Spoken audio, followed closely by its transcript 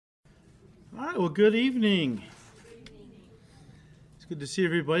All right, well, good evening. It's good to see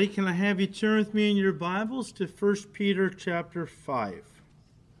everybody. Can I have you turn with me in your Bibles to 1 Peter chapter 5?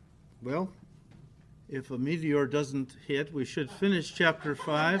 Well, if a meteor doesn't hit, we should finish chapter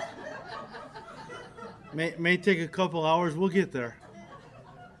 5. May take a couple hours. We'll get there.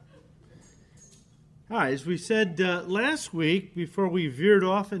 All right, as we said last week, before we veered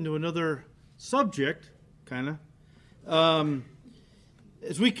off into another subject,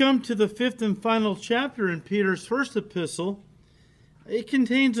 as we come to the fifth and final chapter in Peter's first epistle, it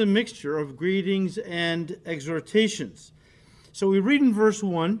contains a mixture of greetings and exhortations. So we read in verse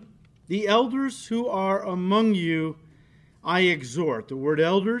 1, "The elders who are among you I exhort." The word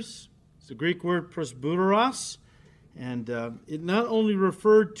elders is the Greek word presbyteros, and it not only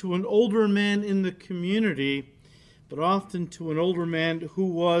referred to an older man in the community, but often to an older man who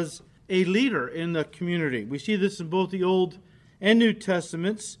was a leader in the community. We see this in both the Old and New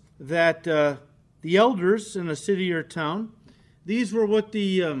Testaments, that the elders in a city or town, these were what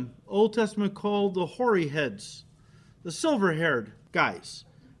the Old Testament called the hoary heads, the silver-haired guys.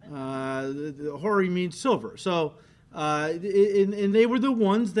 The hoary means silver. So, and they were the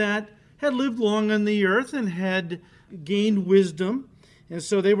ones that had lived long on the earth and had gained wisdom. And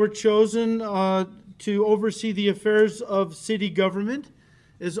so they were chosen to oversee the affairs of city government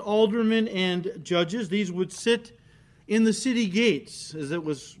as aldermen and judges. These would sit in the city gates, as it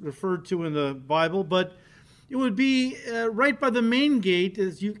was referred to in the Bible, but it would be right by the main gate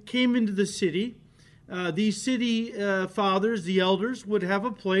as you came into the city. These city fathers, the elders, would have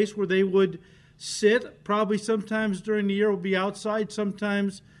a place where they would sit. Probably sometimes during the year it would be outside,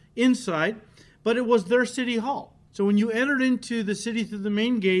 sometimes inside, but it was their city hall. So when you entered into the city through the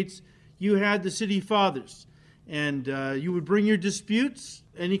main gates, you had the city fathers, and you would bring your disputes,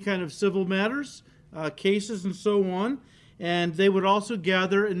 any kind of civil matters, cases and so on, and they would also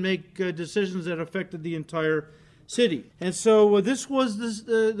gather and make decisions that affected the entire city. And so this was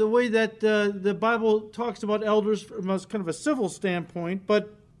the way that the Bible talks about elders from a kind of a civil standpoint,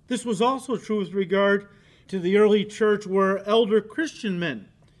 but this was also true with regard to the early church, where elder Christian men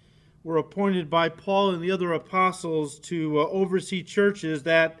were appointed by Paul and the other apostles to oversee churches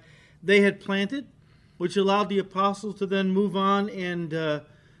that they had planted, which allowed the apostles to then move on and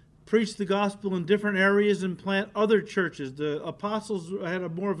preach the gospel in different areas and plant other churches. The apostles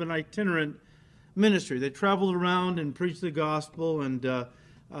had more of an itinerant ministry. They traveled around and preached the gospel and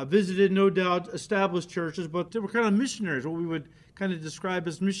visited, no doubt, established churches, but they were kind of missionaries, what we would kind of describe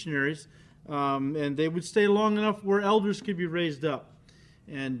as missionaries. And they would stay long enough where elders could be raised up.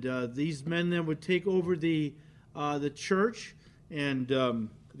 And these men then would take over the church, and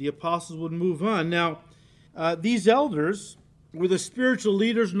the apostles would move on. Now, these elders were the spiritual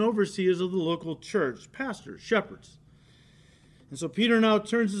leaders and overseers of the local church, pastors, shepherds. And so Peter now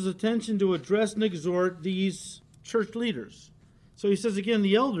turns his attention to address and exhort these church leaders. So he says again,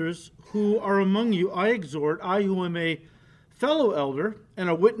 "The elders who are among you I exhort, I who am a fellow elder and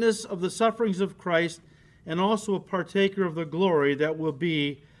a witness of the sufferings of Christ, and also a partaker of the glory that will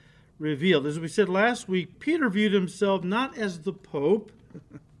be revealed." As we said last week, Peter viewed himself not as the Pope,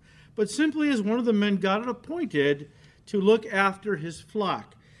 but simply as one of the men God had appointed to look after his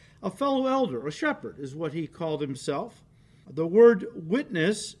flock. A fellow elder, a shepherd, is what he called himself. The word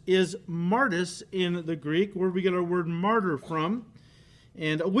witness is martys in the Greek, where we get our word martyr from.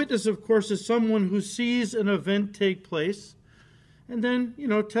 And a witness, of course, is someone who sees an event take place and then,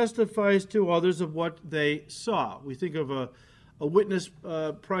 testifies to others of what they saw. We think of a witness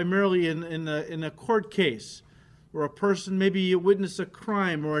primarily in a court case, where a person maybe witnessed a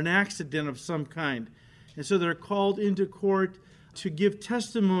crime or an accident of some kind. And so they're called into court to give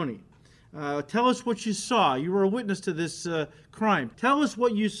testimony. Tell us what you saw. You were a witness to this crime. Tell us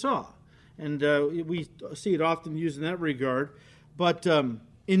what you saw. And we see it often used in that regard. But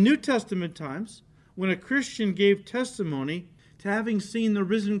in New Testament times, when a Christian gave testimony to having seen the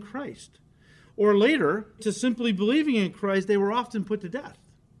risen Christ, or later to simply believing in Christ, they were often put to death.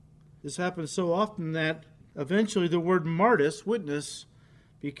 This happened so often that eventually the word martys, witness,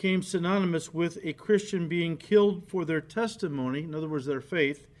 became synonymous with a Christian being killed for their testimony, in other words, their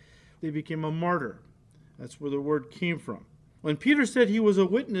faith. They became a martyr. That's where the word came from. When Peter said he was a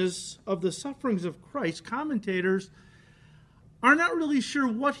witness of the sufferings of Christ, commentators are not really sure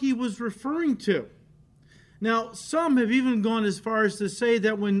what he was referring to. Now, some have even gone as far as to say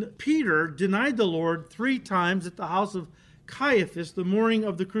that when Peter denied the Lord 3 times at the house of Caiaphas the morning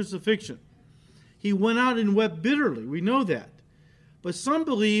of the crucifixion, he went out and wept bitterly. We know that. But some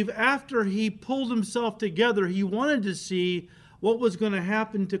believe after he pulled himself together, he wanted to see what was going to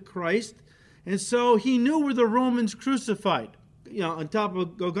happen to Christ. And so he knew where the Romans crucified, on top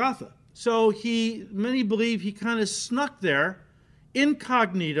of Golgotha. So many believe he kind of snuck there,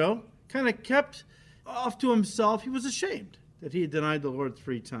 incognito, kind of kept off to himself. He was ashamed that he had denied the Lord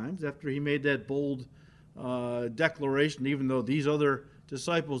 3 times after he made that bold declaration, even though these other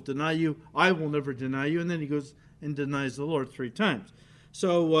disciples deny you, I will never deny you. And then he goes and denies the Lord 3 times.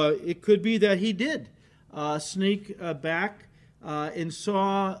 So it could be that he did sneak back and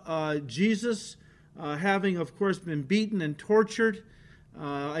saw Jesus having, of course, been beaten and tortured.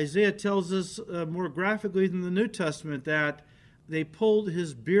 Isaiah tells us more graphically than the New Testament that they pulled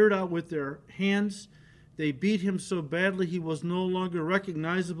his beard out with their hands. They beat him so badly he was no longer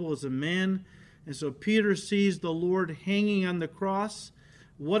recognizable as a man. And so Peter sees the Lord hanging on the cross.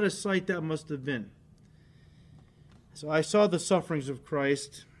 What a sight that must have been. So I saw the sufferings of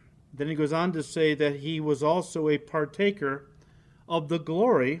Christ. Then he goes on to say that he was also a partaker of the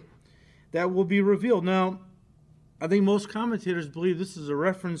glory that will be revealed. Now, I think most commentators believe this is a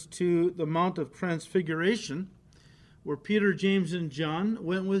reference to the Mount of Transfiguration, where Peter, James, and John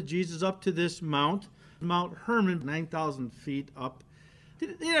went with Jesus up to this Mount Hermon, 9,000 feet up. They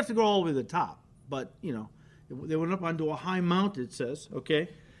didn't have to go all the way to the top, but, they went up onto a high mount, it says, okay?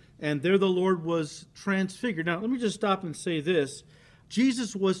 And there the Lord was transfigured. Now, let me just stop and say this.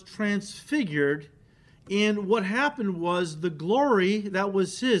 Jesus was transfigured, and what happened was the glory that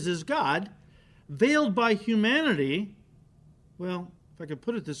was his as God, veiled by humanity, well, if I could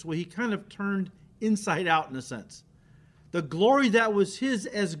put it this way, he kind of turned inside out in a sense. The glory that was his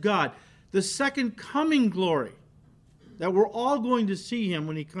as God, the second coming glory that we're all going to see him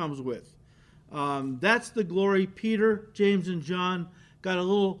when he comes with. That's the glory. Peter, James, and John got a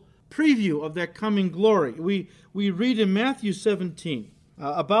little preview of that coming glory. We read in Matthew 17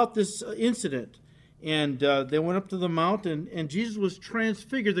 about this incident. And they went up to the mount, and Jesus was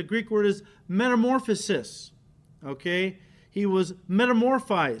transfigured. The Greek word is metamorphosis. Okay? He was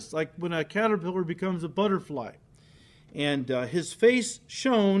metamorphized, like when a caterpillar becomes a butterfly. And his face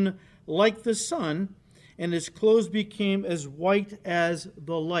shone like the sun, and his clothes became as white as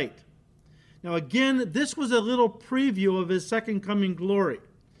the light. Now again, this was a little preview of his second coming glory.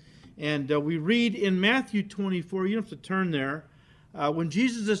 And we read in Matthew 24, you don't have to turn there, when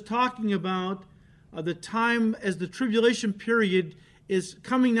Jesus is talking about the time as the tribulation period is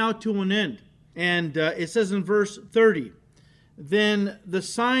coming now to an end. And it says in verse 30, then the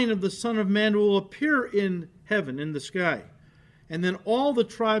sign of the Son of Man will appear in heaven, in the sky. And then all the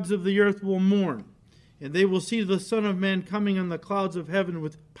tribes of the earth will mourn. And they will see the Son of Man coming on the clouds of heaven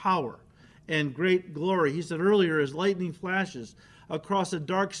with power and great glory. He said earlier, as lightning flashes across a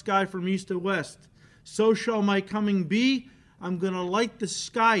dark sky from east to west, so shall my coming be. I'm going to light the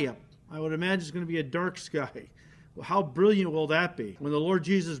sky up. I would imagine it's going to be a dark sky. Well, how brilliant will that be when the Lord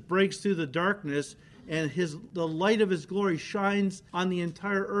Jesus breaks through the darkness and the light of his glory shines on the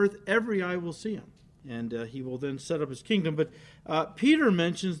entire earth? Every eye will see him, and he will then set up his kingdom. But Peter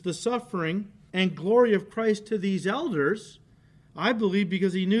mentions the suffering and glory of Christ to these elders, I believe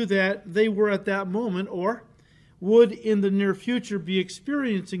because he knew that they were at that moment or would in the near future be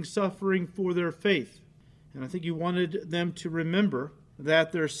experiencing suffering for their faith. And I think he wanted them to remember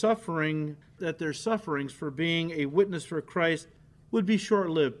that their sufferings for being a witness for Christ would be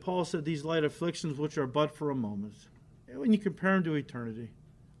short-lived. Paul said these light afflictions which are but for a moment. When you compare them to eternity,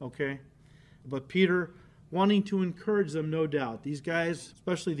 okay? But Peter, wanting to encourage them, no doubt. These guys,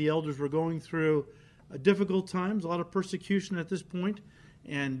 especially the elders, were going through difficult times, a lot of persecution at this point,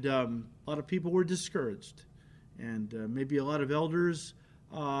 and a lot of people were discouraged. And maybe a lot of elders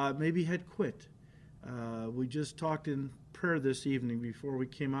maybe had quit. We just talked in prayer this evening before we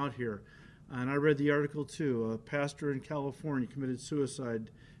came out here, and I read the article too. A pastor in California committed suicide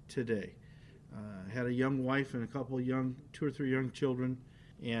today. Had a young wife and a couple of 2 or 3 young children,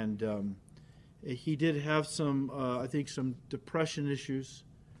 and he did have some depression issues.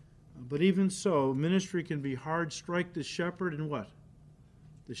 But even so, ministry can be hard. Strike the shepherd, and what?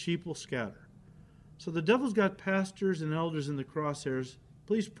 The sheep will scatter. So the devil's got pastors and elders in the crosshairs.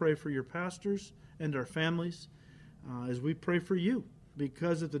 Please pray for your pastors and our families as we pray for you.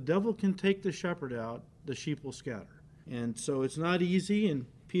 Because if the devil can take the shepherd out, the sheep will scatter. And so it's not easy, and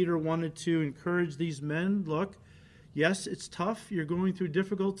Peter wanted to encourage these men. Look, yes, it's tough. You're going through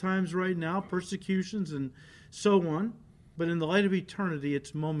difficult times right now, persecutions and so on. But in the light of eternity,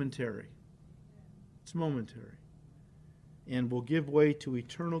 it's momentary. It's momentary. And will give way to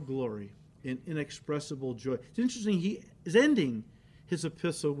eternal glory and inexpressible joy. It's interesting, he is ending his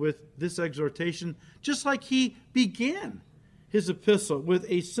epistle with this exhortation, just like he began his epistle with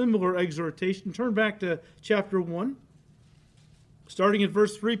a similar exhortation. Turn back to chapter 1. Starting at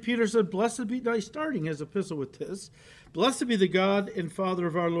verse 3, Peter said, Blessed be, now he's starting his epistle with this, Blessed be the God and Father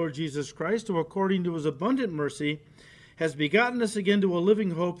of our Lord Jesus Christ, who according to his abundant mercy has begotten us again to a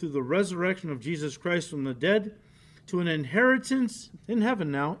living hope through the resurrection of Jesus Christ from the dead, to an inheritance in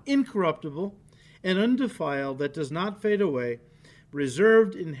heaven now, incorruptible and undefiled, that does not fade away,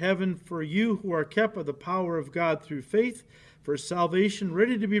 reserved in heaven for you who are kept by the power of God through faith, for salvation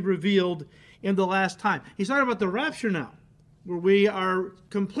ready to be revealed in the last time. He's talking about the rapture now, where we are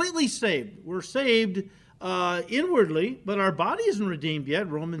completely saved. We're saved inwardly, but our body isn't redeemed yet.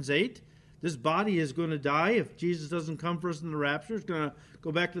 Romans 8. This body is going to die if Jesus doesn't come for us in the rapture. It's going to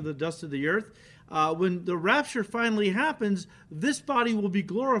go back to the dust of the earth. When the rapture finally happens, this body will be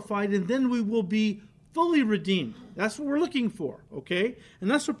glorified, and then we will be fully redeemed. That's what we're looking for, okay? And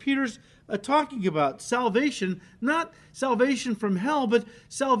that's what Peter's talking about. Salvation, not salvation from hell, but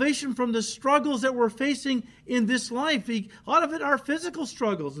salvation from the struggles that we're facing in this life. A lot of it are physical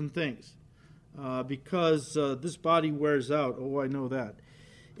struggles and things. Because this body wears out. Oh, I know that.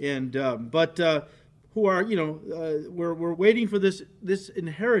 And but who are, we're waiting for this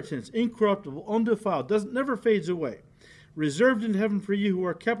inheritance, incorruptible, undefiled, never fades away, reserved in heaven for you who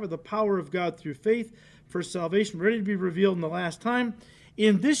are kept by the power of God through faith for salvation, ready to be revealed in the last time.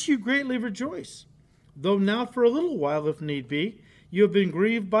 In this you greatly rejoice, though now for a little while, if need be, you have been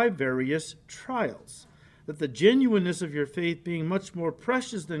grieved by various trials, that the genuineness of your faith, being much more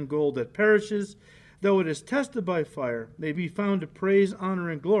precious than gold that perishes, though it is tested by fire, may be found to praise, honor,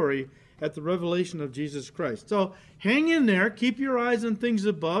 and glory at the revelation of Jesus Christ. So hang in there. Keep your eyes on things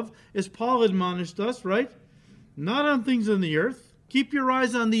above, as Paul admonished us, right? Not on things on the earth. Keep your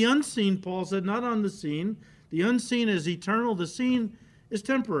eyes on the unseen, Paul said, not on the seen. The unseen is eternal. The seen is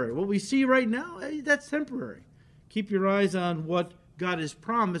temporary. What we see right now, that's temporary. Keep your eyes on what God has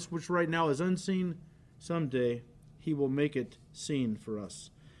promised, which right now is unseen. Someday he will make it seen for us.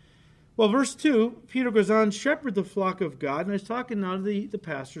 Well, verse 2, Peter goes on, shepherd the flock of God. And he's talking now to the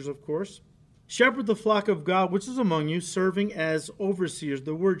pastors, of course. Shepherd the flock of God, which is among you, serving as overseers.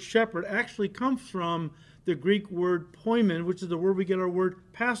 The word shepherd actually comes from the Greek word poimen, which is the word we get our word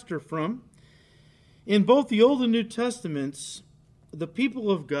pastor from. In both the Old and New Testaments, the people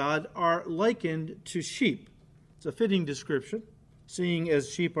of God are likened to sheep. It's a fitting description, seeing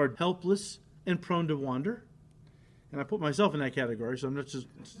as sheep are helpless and prone to wander. And I put myself in that category, so I'm not just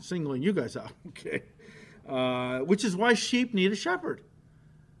singling you guys out, okay? Which is why sheep need a shepherd.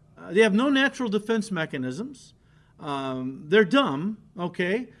 They have no natural defense mechanisms. They're dumb,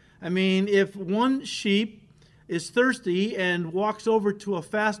 okay? I mean, if one sheep is thirsty and walks over to a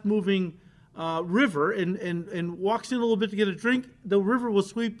fast-moving river and walks in a little bit to get a drink, the river will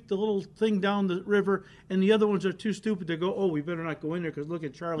sweep the little thing down the river, and the other ones are too stupid to go, oh, we better not go in there because look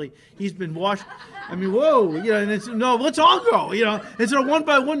at Charlie. He's been washed. I mean, whoa. And it's, no, let's all go. And so one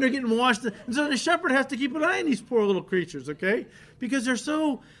by one they're getting washed. And so the shepherd has to keep an eye on these poor little creatures, okay? Because they're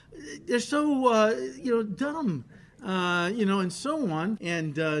so dumb, and so on,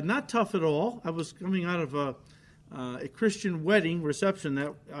 and not tough at all. I was coming out of a Christian wedding reception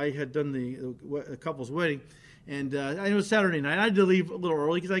that I had done a couple's wedding, and it was Saturday night. I had to leave a little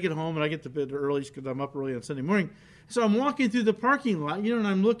early because I get home and I get to bed early because I'm up early on Sunday morning. So I'm walking through the parking lot, and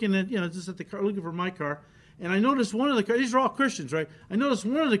I'm looking at, just at the car, looking for my car, and I noticed one of the cars. These are all Christians, right? I noticed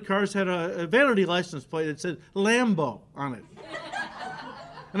one of the cars had a vanity license plate that said Lambo on it,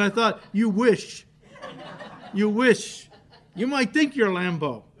 and I thought, you wish, you might think you're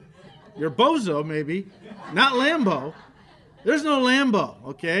Lambo. You're Bozo, maybe. Not Lambo. There's no Lambo,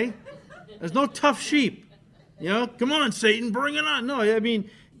 okay? There's no tough sheep. Come on, Satan, bring it on. No, I mean,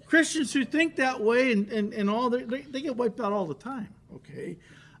 Christians who think that way and all, they get wiped out all the time, okay?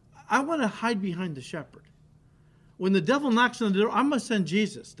 I want to hide behind the shepherd. When the devil knocks on the door, I'm going to send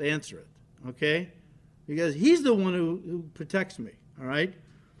Jesus to answer it, okay? Because he's the one who protects me, all right?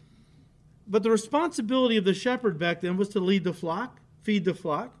 But the responsibility of the shepherd back then was to lead the flock, feed the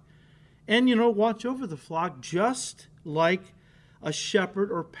flock, and, watch over the flock just like a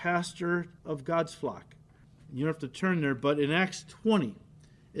shepherd or pastor of God's flock. You don't have to turn there, but in Acts 20,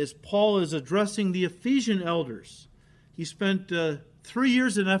 as Paul is addressing the Ephesian elders, he spent 3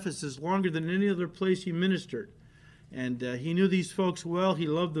 years in Ephesus, longer than any other place he ministered. And he knew these folks well. He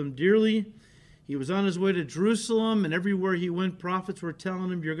loved them dearly. He was on his way to Jerusalem, and everywhere he went, prophets were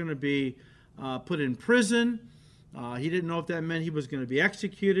telling him, you're going to be put in prison. He didn't know if that meant he was going to be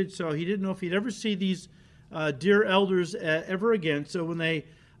executed, so he didn't know if he'd ever see these dear elders ever again. So when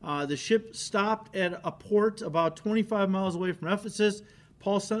the ship stopped at a port about 25 miles away from Ephesus,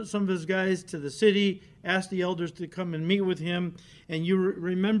 Paul sent some of his guys to the city, asked the elders to come and meet with him. And you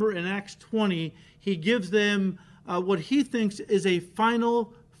remember in Acts 20, he gives them what he thinks is a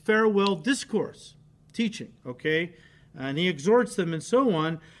final farewell discourse, teaching, okay? and he exhorts them and so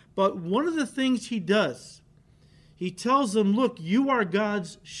on. But one of the things he does, he tells them, look, you are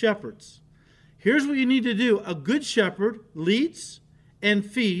God's shepherds. Here's what you need to do. A good shepherd leads and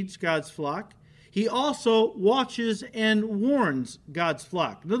feeds God's flock. He also watches and warns God's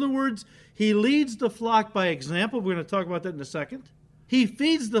flock. In other words, he leads the flock by example. We're going to talk about that in a second. He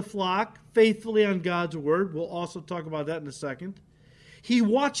feeds the flock faithfully on God's word. We'll also talk about that in a second. He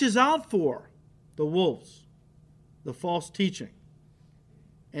watches out for the wolves, the false teaching.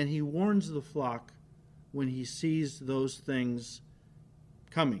 And he warns the flock when he sees those things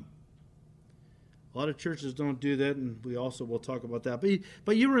coming. A lot of churches don't do that, and we also will talk about that.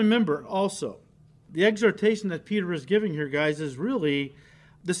 But you remember also, the exhortation that Peter is giving here, guys, is really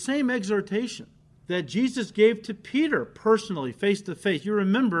the same exhortation that Jesus gave to Peter personally, face to face. You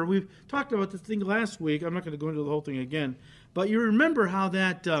remember, we've talked about this thing last week. I'm not going to go into the whole thing again. But you remember how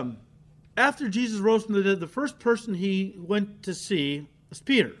that after Jesus rose from the dead, the first person he went to see was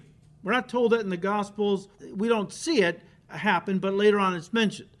Peter. We're not told that in the Gospels. We don't see it happen, but later on it's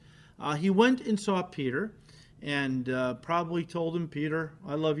mentioned. He went and saw Peter and probably told him, Peter,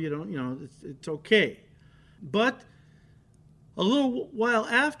 I love you. It's okay. But a little while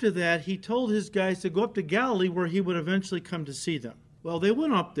after that, he told his guys to go up to Galilee where he would eventually come to see them. Well, they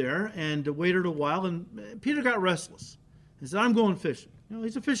went up there and waited a while, and Peter got restless. He said, I'm going fishing.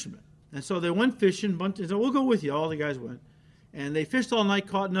 He's a fisherman. And so they went fishing. He said, we'll go with you. All the guys went. And they fished all night,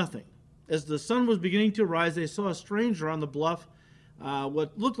 caught nothing. As the sun was beginning to rise, they saw a stranger on the bluff,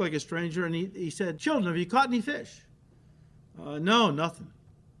 what looked like a stranger, and he said, children, have you caught any fish? No, nothing.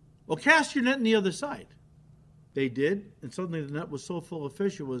 Well, cast your net on the other side. They did, and suddenly the net was so full of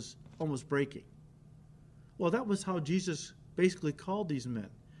fish it was almost breaking. Well, that was how Jesus basically called these men.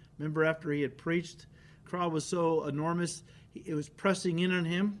 Remember, after he had preached, the crowd was so enormous, it was pressing in on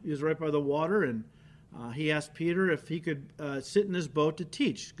him. He was right by the water, and he asked Peter if he could sit in his boat to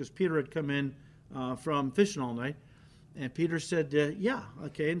teach, because Peter had come in from fishing all night. And Peter said, yeah,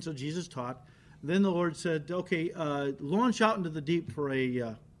 okay. And so Jesus taught. Then the Lord said, okay, launch out into the deep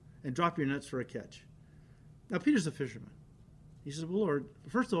and drop your nets for a catch. Now, Peter's a fisherman. He says, well, Lord,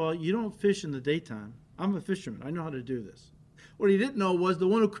 first of all, you don't fish in the daytime. I'm a fisherman. I know how to do this. What he didn't know was the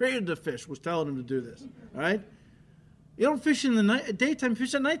one who created the fish was telling him to do this. All right? You don't fish in the daytime,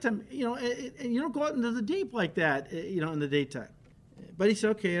 fish at nighttime, and you don't go out into the deep like that, in the daytime. But he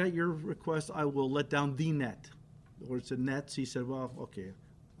said, okay, at your request, I will let down the net. The Lord said nets. He said, well, okay,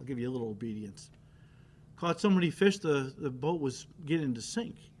 I'll give you a little obedience. Caught so many fish, the boat was getting to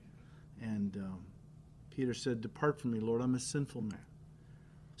sink. And Peter said, depart from me, Lord, I'm a sinful man.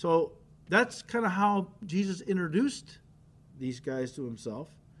 So that's kind of how Jesus introduced these guys to himself.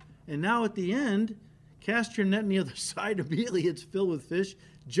 And now at the end, cast your net on the other side. Immediately it's filled with fish.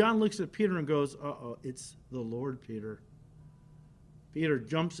 John looks at Peter and goes, uh-oh, it's the Lord, Peter. Peter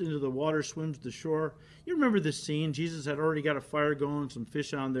jumps into the water, swims to shore. You remember this scene. Jesus had already got a fire going, some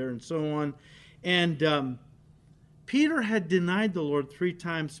fish on there, and so on. And Peter had denied the Lord 3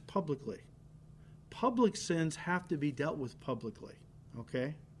 times publicly. Public sins have to be dealt with publicly,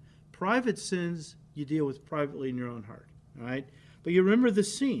 okay? Private sins you deal with privately in your own heart, all right? But you remember the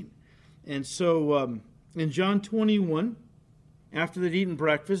scene. And so in John 21, after they'd eaten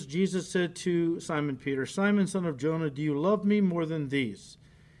breakfast, Jesus said to Simon Peter, Simon, son of Jonah, do you love me more than these?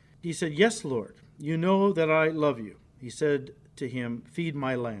 He said, yes, Lord, you know that I love you. He said to him, feed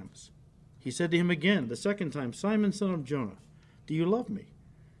my lambs. He said to him again, the second time, Simon, son of Jonah, do you love me?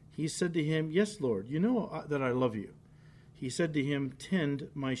 He said to him, yes, Lord, you know that I love you. He said to him, tend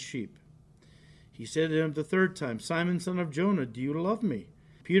my sheep. He said to him the third time, Simon, son of Jonah, do you love me?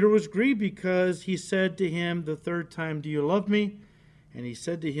 Peter was grieved because he said to him the third time, do you love me? And he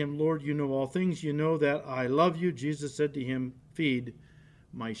said to him, Lord, you know all things. You know that I love you. Jesus said to him, feed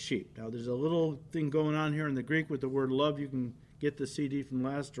my sheep. Now, there's a little thing going on here in the Greek with the word love. You can get the CD from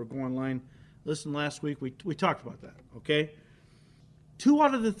last or go online. Listen, last week we talked about that, okay? 2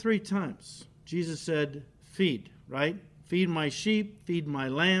 out of the 3 times, Jesus said, feed, right? Feed my sheep, feed my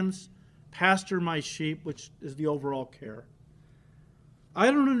lambs, pasture my sheep, which is the overall care.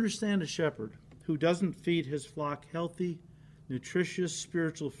 I don't understand a shepherd who doesn't feed his flock healthy, nutritious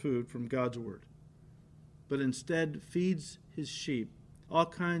spiritual food from God's word, but instead feeds his sheep all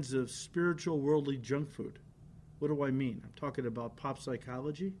kinds of spiritual, worldly junk food. What do I mean? I'm talking about pop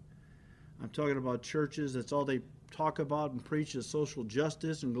psychology. I'm talking about churches. That's all they talk about and preach is social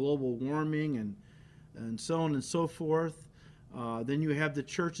justice and global warming and so on and so forth. Then you have the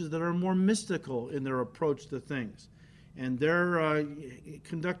churches that are more mystical in their approach to things. and they're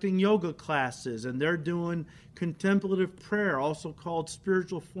conducting yoga classes, and they're doing contemplative prayer, also called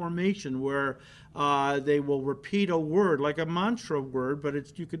spiritual formation, where they will repeat a word, like a mantra word, but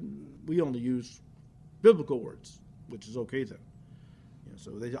we only use biblical words, which is okay then.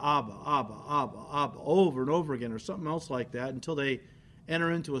 So they Abba, Abba, Abba, Abba, over and over again, or something else like that, until they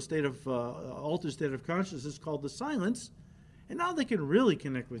enter into a state of altered state of consciousness called the silence, and now they can really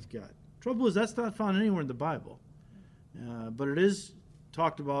connect with God. Trouble is, that's not found anywhere in the Bible. But it is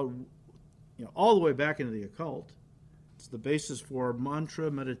talked about, all the way back into the occult. It's the basis for mantra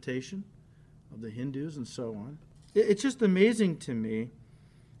meditation of the Hindus and so on. It's just amazing to me,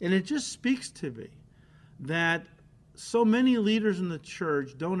 and it just speaks to me that so many leaders in the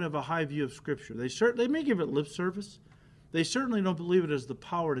church don't have a high view of Scripture. They may give it lip service. They certainly don't believe it has the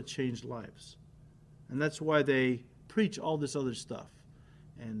power to change lives. And that's why they preach all this other stuff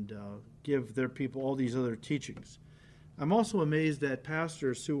and give their people all these other teachings. I'm also amazed at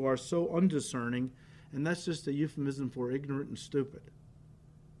pastors who are so undiscerning, and that's just a euphemism for ignorant and stupid,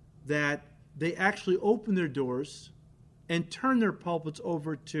 that they actually open their doors and turn their pulpits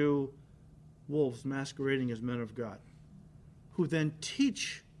over to wolves masquerading as men of God, who then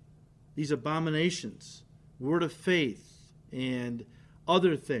teach these abominations, word of faith, and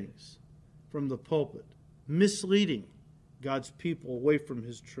other things from the pulpit, misleading God's people away from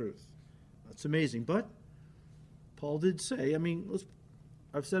his truth. That's amazing. But Paul did say,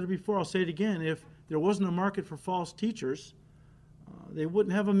 I've said it before, I'll say it again, if there wasn't a market for false teachers, they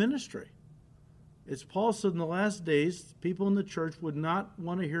wouldn't have a ministry. It's Paul said in the last days, people in the church would not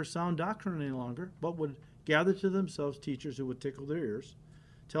want to hear sound doctrine any longer, but would gather to themselves teachers who would tickle their ears,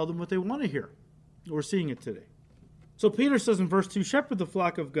 tell them what they want to hear. We're seeing it today. So Peter says in verse 2, shepherd the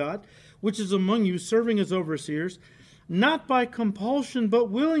flock of God, which is among you, serving as overseers, not by compulsion, but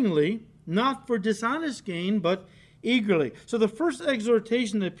willingly, not for dishonest gain, but eagerly. So the first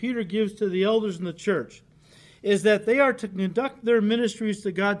exhortation that Peter gives to the elders in the church is that they are to conduct their ministries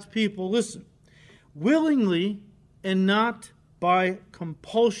to God's people, listen, willingly and not by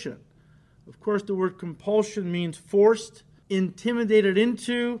compulsion. Of course, the word compulsion means forced, intimidated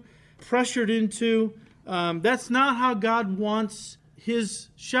into, pressured into. That's not how God wants his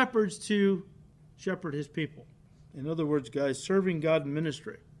shepherds to shepherd his people. In other words, guys, serving God in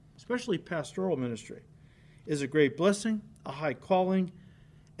ministry, especially pastoral ministry, is a great blessing, a high calling,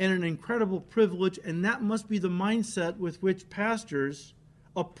 and an incredible privilege, and that must be the mindset with which pastors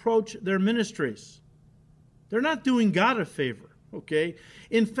approach their ministries. They're not doing God a favor, okay?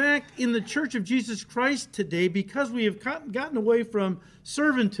 In fact, in the Church of Jesus Christ today, because we have gotten away from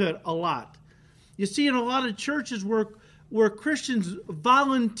servanthood a lot, you see in a lot of churches where Christians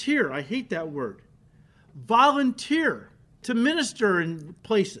volunteer, I hate that word, volunteer to minister in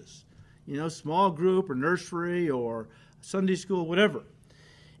places, small group or nursery or Sunday school, whatever.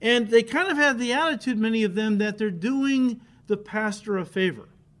 And they kind of have the attitude, many of them, that they're doing the pastor a favor.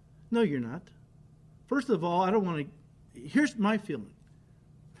 No, you're not. First of all, here's my feeling.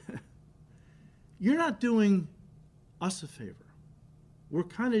 You're not doing us a favor. We're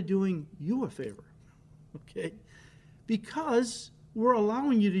kind of doing you a favor, okay? Because we're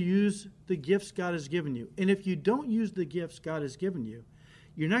allowing you to use the gifts God has given you. And if you don't use the gifts God has given you,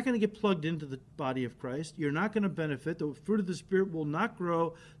 you're not going to get plugged into the body of Christ. You're not going to benefit. The fruit of the Spirit will not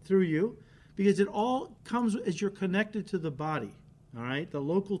grow through you because it all comes as you're connected to the body, all right, the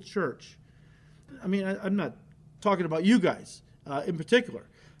local church. I'm not talking about you guys in particular.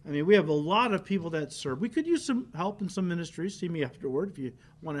 We have a lot of people that serve. We could use some help in some ministries. See me afterward if you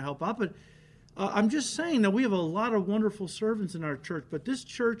want to help out. But I'm just saying that we have a lot of wonderful servants in our church, but this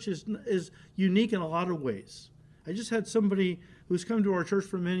church is unique in a lot of ways. I just had somebody who's come to our church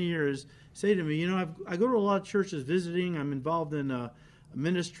for many years say to me, I go to a lot of churches visiting. I'm involved in a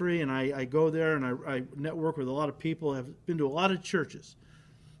ministry, and I go there and I network with a lot of people. I've been to a lot of churches.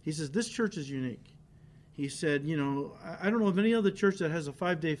 He says, this church is unique. He said, I don't know of any other church that has a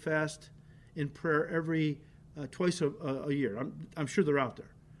 5-day fast in prayer twice a year. I'm sure they're out there.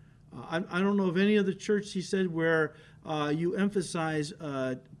 I don't know of any other church, he said, where you emphasize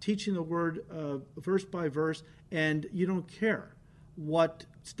teaching the word verse by verse, and you don't care what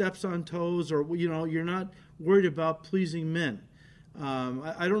steps on toes, or you're not worried about pleasing men.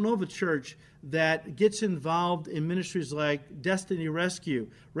 I don't know of a church that gets involved in ministries like Destiny Rescue,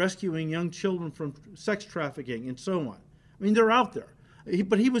 rescuing young children from sex trafficking and so on. They're out there.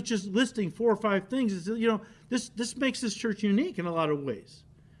 But he was just listing 4 or 5 things. He said, this makes this church unique in a lot of ways.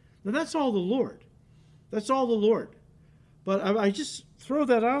 Now, that's all the Lord. That's all the Lord. But I just throw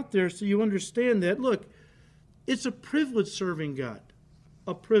that out there so you understand that, look, it's a privilege serving God.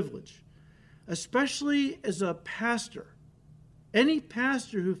 A privilege. especially as a pastor. Any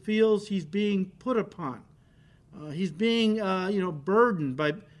pastor who feels he's being put upon, he's being burdened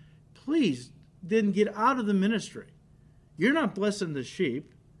by, please then get out of the ministry. You're not blessing the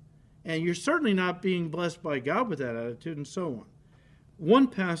sheep, and you're certainly not being blessed by God with that attitude, and so on. One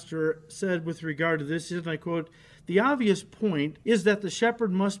pastor said with regard to this, and I quote, "The obvious point is that the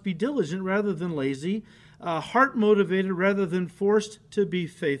shepherd must be diligent rather than lazy, heart-motivated rather than forced to be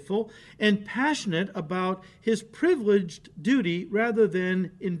faithful, and passionate about his privileged duty rather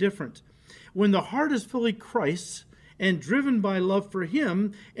than indifferent. When the heart is fully Christ's and driven by love for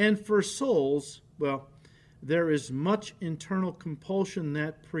him and for souls, well, there is much internal compulsion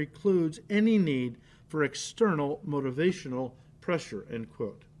that precludes any need for external motivational pressure," end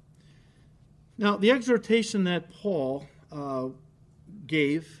quote. Now, the exhortation that Paul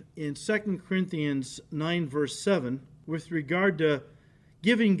gave in 2 Corinthians 9, verse 7, with regard to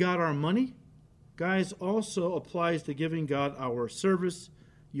giving God our money, guys, also applies to giving God our service.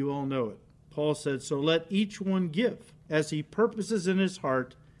 You all know it. Paul said, "So let each one give as he purposes in his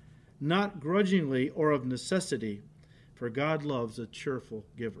heart, not grudgingly or of necessity, for God loves a cheerful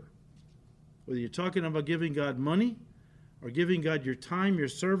giver." Whether you're talking about giving God money or giving God your time, your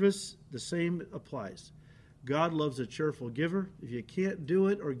service, the same applies. God loves a cheerful giver. If you can't do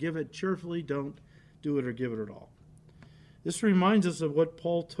it or give it cheerfully, don't do it or give it at all. This reminds us of what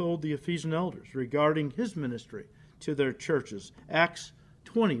Paul told the Ephesian elders regarding his ministry to their churches. Acts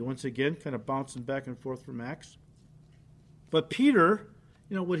 20, once again, kind of bouncing back and forth from Acts. But Peter,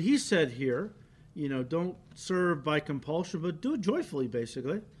 what he said here, don't serve by compulsion, but do it joyfully,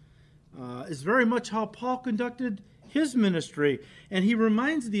 basically, is very much how Paul conducted his ministry. And he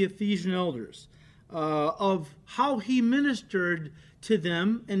reminds the Ephesian elders of how he ministered to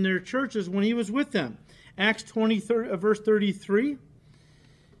them in their churches when he was with them. Acts 20, verse 33,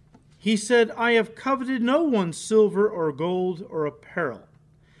 he said, "I have coveted no one's silver or gold or apparel.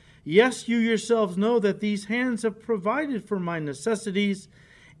 Yes, you yourselves know that these hands have provided for my necessities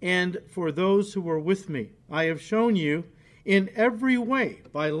and for those who were with me. I have shown you in every way,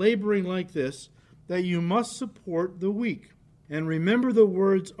 by laboring like this, that you must support the weak. And remember the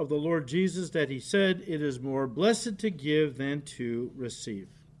words of the Lord Jesus that he said, 'It is more blessed to give than to receive.'"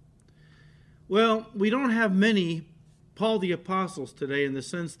 Well, we don't have many Paul the Apostles today, in the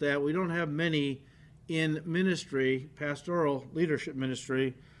sense that we don't have many in ministry, pastoral leadership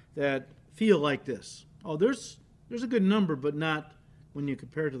ministry, that feel like this. Oh, there's a good number, but not when you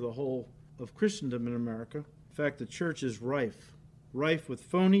compare to the whole of Christendom in America. In fact, the church is rife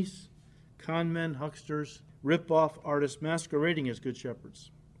with phonies, con men, hucksters, rip-off artists masquerading as good shepherds,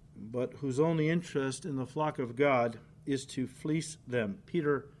 but whose only interest in the flock of God is to fleece them.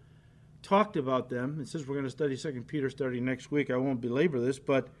 Peter talked about them. It says we're going to study 2 Peter starting next week. I won't belabor this,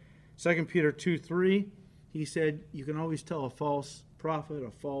 but 2 Peter 2:3, he said you can always tell a false prophet,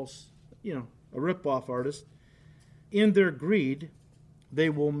 a false, a rip-off artist. In their greed, they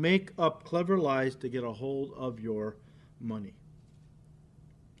will make up clever lies to get a hold of your money.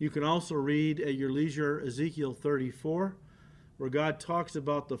 You can also read at your leisure Ezekiel 34, where God talks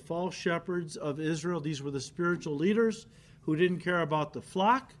about the false shepherds of Israel. These were the spiritual leaders who didn't care about the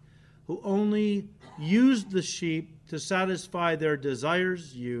flock, who only used the sheep to satisfy their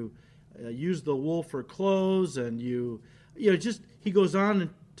desires. You use the wool for clothes, and he goes on and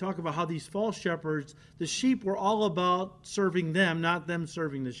talk about how these false shepherds, the sheep were all about serving them, not them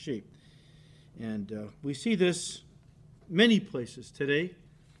serving the sheep. And we see this many places today,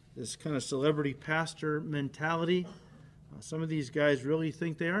 this kind of celebrity pastor mentality. Some of these guys really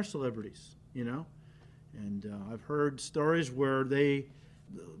think they are celebrities, And I've heard stories where they,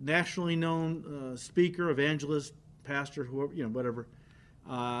 nationally known speaker, evangelist, pastor, whoever, whatever,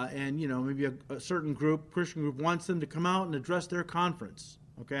 and maybe a certain group, Christian group, wants them to come out and address their conference.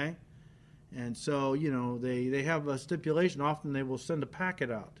 Okay, and so they have a stipulation. Often they will send a packet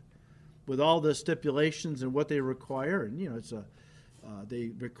out with all the stipulations and what they require, and they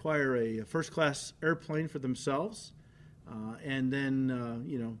require a first-class airplane for themselves, and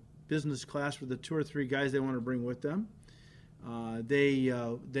then business class for the 2 or 3 guys they want to bring with them.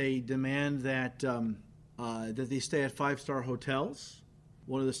 They demand that they stay at 5-star hotels.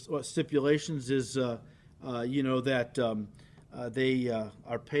 One of the stipulations is that they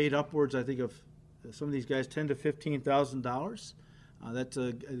are paid upwards, I think, of some of these guys $10,000 to $15,000.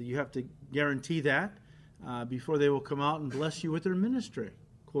 You have to guarantee that before they will come out and bless you with their ministry,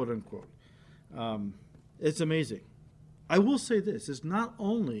 quote unquote. It's amazing. I will say this: it's not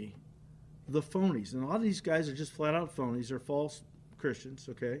only the phonies, and a lot of these guys are just flat out phonies. They're false Christians,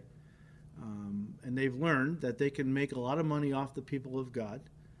 okay? And they've learned that they can make a lot of money off the people of God.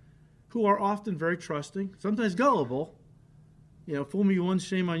 who are often very trusting, sometimes gullible. Fool me once,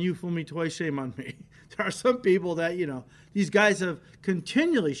 shame on you. Fool me twice, shame on me. There are some people that, these guys have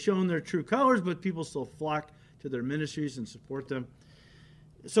continually shown their true colors, but people still flock to their ministries and support them.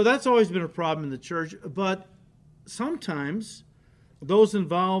 So that's always been a problem in the church. But sometimes those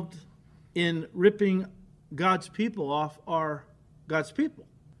involved in ripping God's people off are God's people.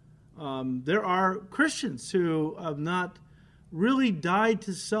 There are Christians who have not really died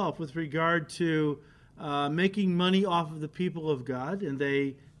to self with regard to making money off of the people of God, and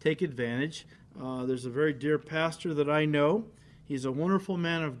they take advantage. There's a very dear pastor that I know. He's a wonderful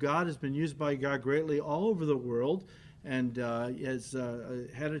man of God, has been used by God greatly all over the world, and has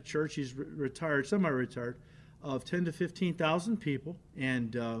had a church. He's retired, semi-retired, of 10 to 15,000 people,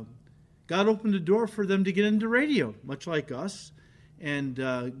 and God opened the door for them to get into radio, much like us. And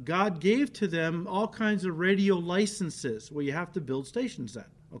God gave to them all kinds of radio licenses where you have to build stations at,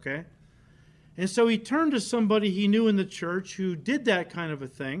 okay? And so he turned to somebody he knew in the church who did that kind of a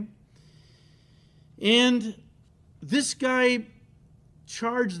thing. And this guy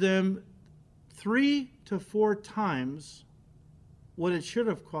charged them 3 to 4 times what it should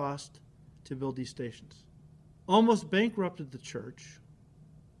have cost to build these stations. Almost bankrupted the church.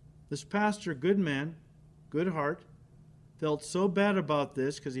 This pastor, good man, good heart, felt so bad about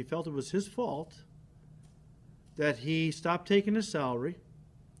this because he felt it was his fault that he stopped taking his salary,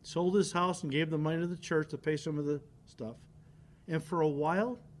 sold his house and gave the money to the church to pay some of the stuff, and for a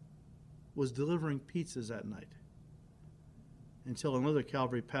while was delivering pizzas at night until another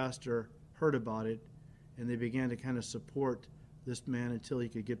Calvary pastor heard about it, and they began to kind of support this man until he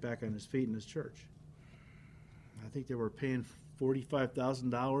could get back on his feet in his church. I think they were paying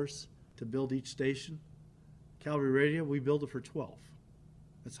 $45,000 to build each station. Calvary Radio, we built it for 12.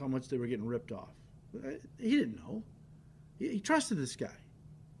 That's how much they were getting ripped off. He didn't know. He trusted this guy.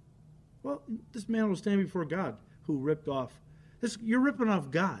 Well, this man will stand before God who ripped off. You're ripping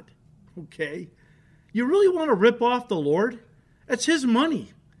off God, okay? You really want to rip off the Lord? That's his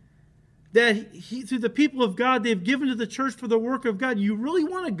money that he, through the people of God, they've given to the church for the work of God. You really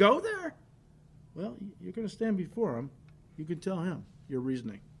want to go there? Well, you're going to stand before him. You can tell him your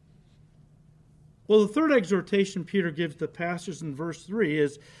reasoning. Well, the third exhortation Peter gives the pastors in verse 3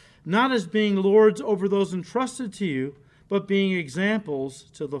 is not as being lords over those entrusted to you, but being examples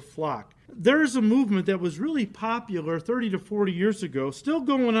to the flock. There is a movement that was really popular 30 to 40 years ago, still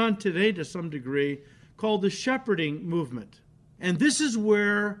going on today to some degree, called the shepherding movement. And this is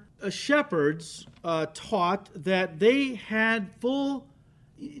where shepherds taught that they had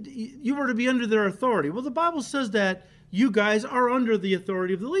you were to be under their authority. Well, the Bible says that you guys are under the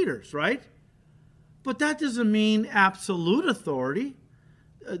authority of the leaders, right? But that doesn't mean absolute authority.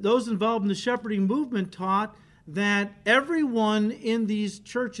 Those involved in the shepherding movement taught that everyone in these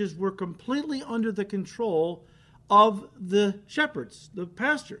churches were completely under the control of the shepherds, the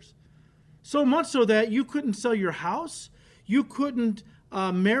pastors. So much so that you couldn't sell your house, you couldn't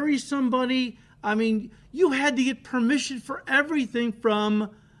marry somebody. I mean, you had to get permission for everything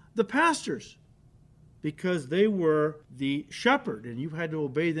from the pastors because they were the shepherd and you had to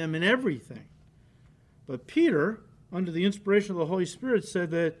obey them in everything. But Peter, under the inspiration of the Holy Spirit,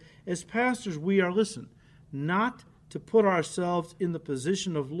 said that as pastors we are, not to put ourselves in the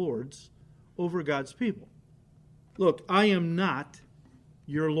position of lords over God's people. Look, I am not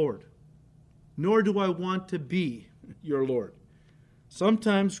your Lord, nor do I want to be your Lord.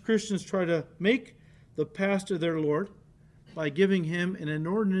 Sometimes Christians try to make the pastor their Lord by giving him an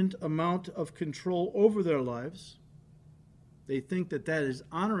inordinate amount of control over their lives. They think that that is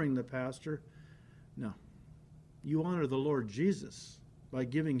honoring the pastor. No. You honor the Lord Jesus by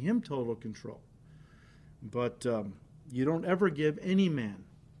giving him total control. But you don't ever give any man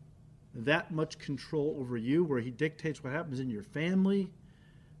that much control over you where he dictates what happens in your family,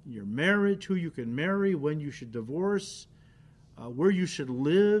 in your marriage, who you can marry, when you should divorce, where you should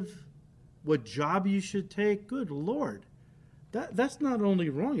live, what job you should take. Good Lord. That's not only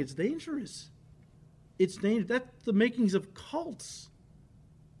wrong, it's dangerous. It's dangerous. That's the makings of cults.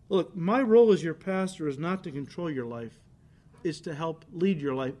 Look, my role as your pastor is not to control your life. It's to help lead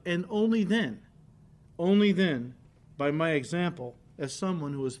your life. And only then, by my example, as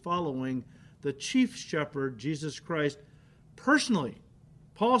someone who is following the chief shepherd, Jesus Christ, personally.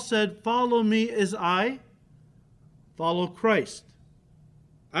 Paul said, follow me as I follow Christ.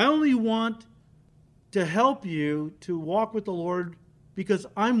 I only want to help you to walk with the Lord because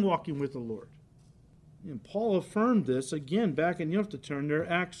I'm walking with the Lord. And Paul affirmed this again back in, you have to turn there,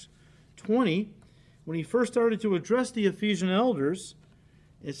 Acts 20, when he first started to address the Ephesian elders.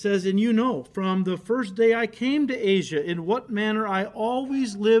 It says, and you know, from the first day I came to Asia, in what manner I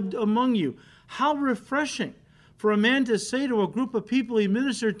always lived among you. How refreshing for a man to say to a group of people he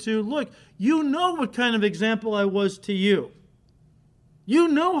ministered to, look, you know what kind of example I was to you. You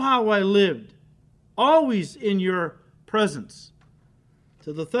know how I lived, always in your presence.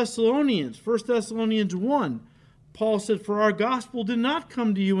 To the Thessalonians, 1 Thessalonians 1, Paul said, for our gospel did not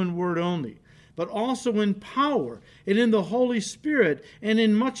come to you in word only, but also in power and in the Holy Spirit and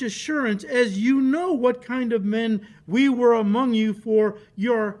in much assurance, as you know what kind of men we were among you for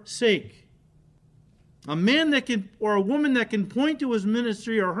your sake. A man that can, or a woman that can point to his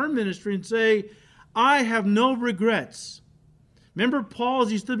ministry or her ministry and say, I have no regrets. Remember Paul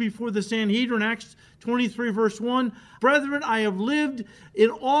as he stood before the Sanhedrin, Acts 23 verse 1, brethren, I have lived in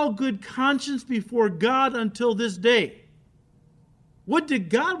all good conscience before God until this day. Would to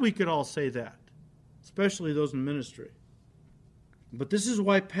God we could all say that, especially those in ministry. But this is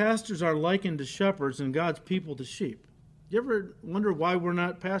why pastors are likened to shepherds and God's people to sheep. You ever wonder why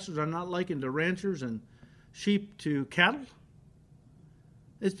pastors are not likened to ranchers and sheep to cattle?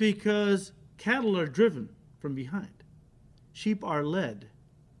 It's because cattle are driven from behind. Sheep are led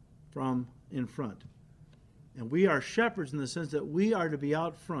from in front. And we are shepherds in the sense that we are to be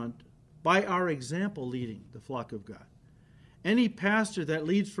out front by our example leading the flock of God. Any pastor that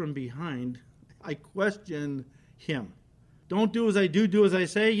leads from behind, I question him. Don't do as I do, do as I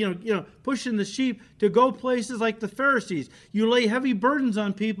say. Pushing the sheep to go places like the Pharisees. You lay heavy burdens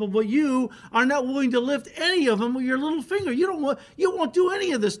on people, but you are not willing to lift any of them with your little finger. You won't do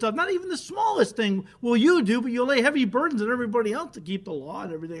any of this stuff. Not even the smallest thing will you do, but you'll lay heavy burdens on everybody else to keep the law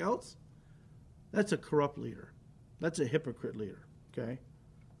and everything else. That's a corrupt leader. That's a hypocrite leader, okay?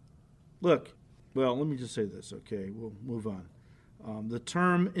 Look, well, let me just say this, okay? We'll move on. The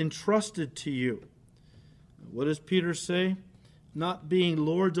term entrusted to you. What does Peter say? Not being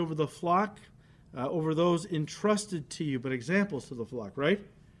lords over the flock, over those entrusted to you, but examples to the flock, right?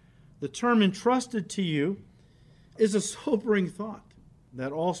 The term entrusted to you is a sobering thought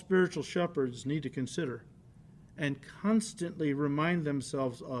that all spiritual shepherds need to consider and constantly remind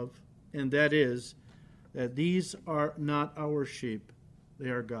themselves of, and that is that these are not our sheep, they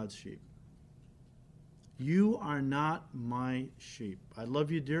are God's sheep. You are not my sheep. I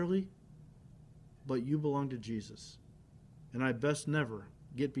love you dearly, but you belong to Jesus. And I best never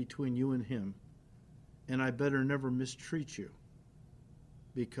get between you and him. And I better never mistreat you.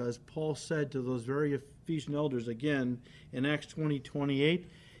 Because Paul said to those very Ephesian elders, again, in Acts 20:28,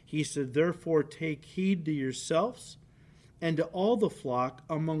 he said, therefore take heed to yourselves and to all the flock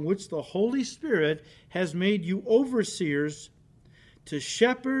among which the Holy Spirit has made you overseers to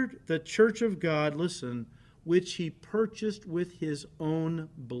shepherd the church of God, listen, which he purchased with his own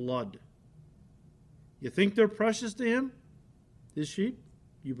blood. You think they're precious to him, his sheep?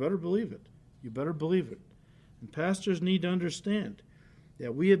 You better believe it. You better believe it. And pastors need to understand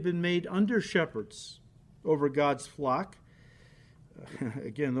that we have been made under shepherds over God's flock.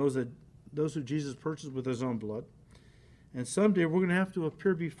 Again, those who Jesus purchased with his own blood. And someday we're going to have to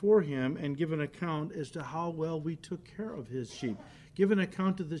appear before him and give an account as to how well we took care of his sheep. Give an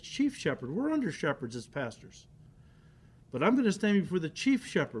account to the chief shepherd. We're under shepherds as pastors. But I'm going to stand before the chief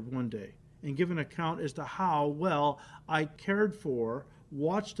shepherd one day and give an account as to how well I cared for,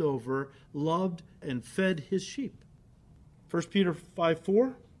 watched over, loved, and fed his sheep. 1 Peter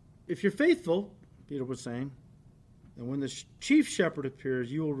 5:4, if you're faithful, Peter was saying, and when the chief shepherd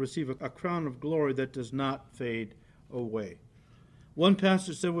appears, you will receive a crown of glory that does not fade away. One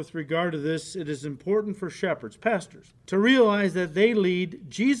pastor said with regard to this, it is important for shepherds, pastors, to realize that they lead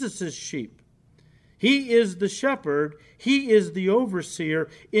Jesus' sheep. He is the shepherd. He is the overseer.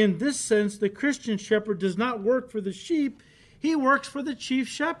 In this sense, the Christian shepherd does not work for the sheep. He works for the chief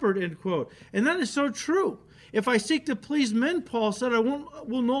shepherd, end quote. And that is so true. If I seek to please men, Paul said, I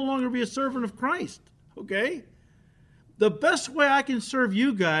will no longer be a servant of Christ. Okay? The best way I can serve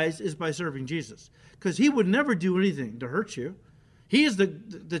you guys is by serving Jesus. Because he would never do anything to hurt you. He is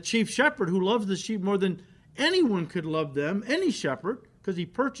the chief shepherd who loves the sheep more than anyone could love them, any shepherd, because he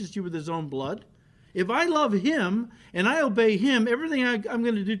purchased you with his own blood. If I love him and I obey him, everything I'm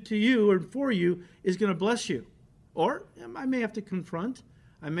going to do to you or for you is going to bless you. Or I may have to confront.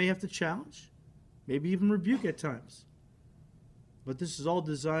 I may have to challenge. Maybe even rebuke at times. But this is all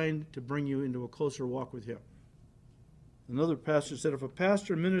designed to bring you into a closer walk with him. Another pastor said, if a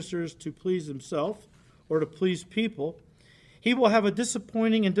pastor ministers to please himself or to please people, he will have a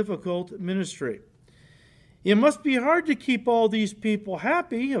disappointing and difficult ministry. It must be hard to keep all these people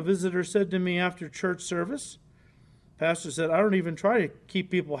happy, a visitor said to me after church service. Pastor said, I don't even try to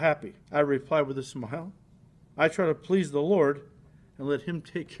keep people happy. I replied with a smile. I try to please the Lord, and let him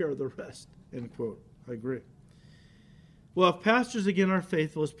take care of the rest. End quote. I agree. Well, if pastors again are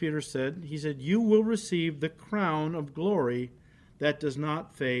faithful, as Peter said, he said, you will receive the crown of glory that does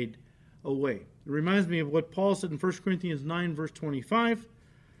not fade away. It reminds me of what Paul said in 1 Corinthians 9, verse 25.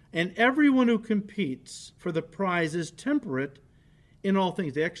 And everyone who competes for the prize is temperate in all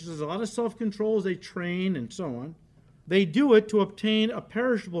things. They exercise a lot of self-control as they train and so on. They do it to obtain a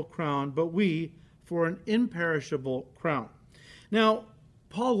perishable crown, but we for an imperishable crown. Now,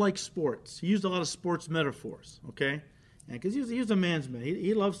 Paul likes sports. He used a lot of sports metaphors, okay? Because he was a man's man.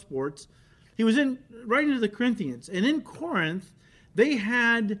 He loved sports. He was right into the Corinthians. And in Corinth, they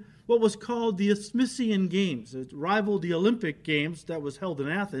had what was called the Isthmian Games. It rivaled the Olympic Games that was held in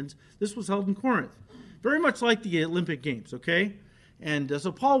Athens. This was held in Corinth. Very much like the Olympic Games, okay? And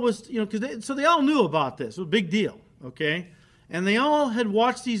so Paul was, so they all knew about this. It was a big deal, okay? And they all had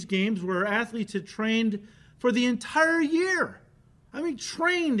watched these games where athletes had trained for the entire year. I mean,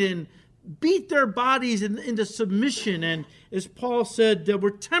 trained and beat their bodies into submission. And as Paul said, they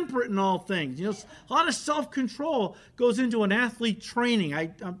were temperate in all things. A lot of self-control goes into an athlete training.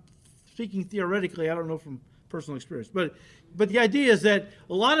 I'm speaking theoretically. I don't know from personal experience, but the idea is that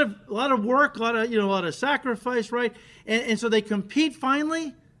a lot of work, a lot of sacrifice, right? And so they compete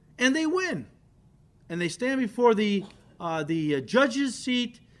finally, and they win, and they stand before the judge's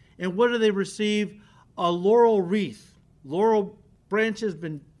seat. And what do they receive? A laurel wreath. Laurel branch has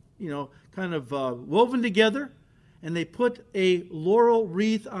been, kind of woven together, and they put a laurel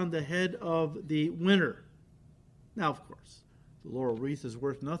wreath on the head of the winner. Now, of course, the laurel wreath is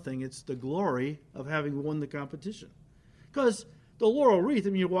worth nothing. It's the glory of having won the competition. Because the laurel wreath,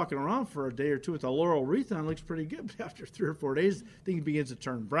 you're walking around for a day or two with a laurel wreath on, looks pretty good. But after 3 or 4 days, the thing begins to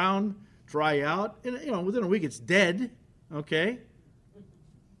turn brown, dry out, and within a week it's dead. Okay?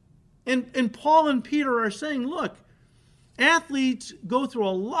 And Paul and Peter are saying, look, athletes go through a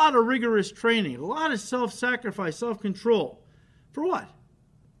lot of rigorous training, a lot of self-sacrifice, self-control. For what?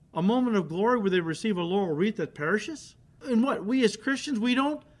 A moment of glory where they receive a laurel wreath that perishes? And what? We as Christians, we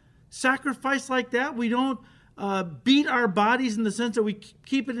don't sacrifice like that. We don't beat our bodies in the sense that we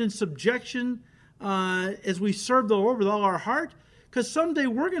keep it in subjection as we serve the Lord with all our heart. Because someday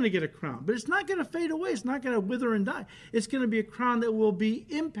we're going to get a crown. But it's not going to fade away. It's not going to wither and die. It's going to be a crown that will be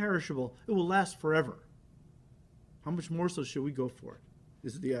imperishable. It will last forever. How much more so should we go for it,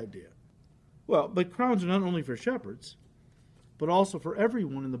 is the idea. Well, but crowns are not only for shepherds, but also for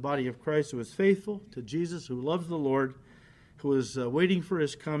everyone in the body of Christ who is faithful to Jesus, who loves the Lord, who is waiting for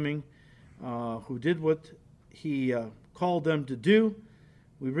his coming, who did what he called them to do.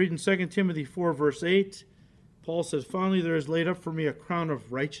 We read in 2 Timothy 4, verse 8, Paul says, finally there is laid up for me a crown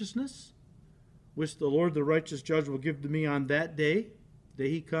of righteousness, which the Lord, the righteous judge, will give to me on that day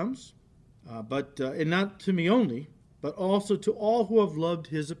he comes. And not to me only, but also to all who have loved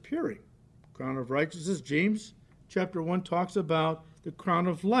his appearing. Crown of righteousness. James chapter 1 talks about the crown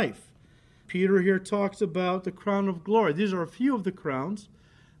of life. Peter here talks about the crown of glory. These are a few of the crowns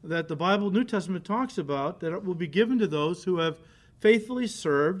that the Bible, New Testament, talks about that will be given to those who have faithfully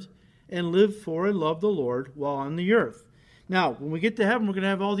served and lived for and loved the Lord while on the earth. Now, when we get to heaven, we're going to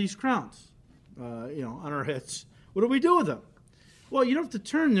have all these crowns, on our heads. What do we do with them? Well, you don't have to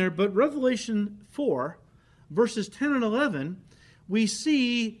turn there, but Revelation 4, verses 10 and 11, we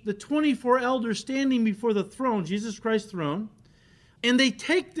see the 24 elders standing before the throne, Jesus Christ's throne, and they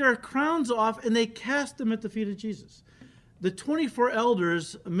take their crowns off and they cast them at the feet of Jesus. The 24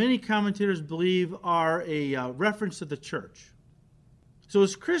 elders, many commentators believe, are a reference to the church. So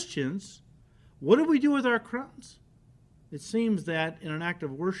as Christians, what do we do with our crowns? It seems that in an act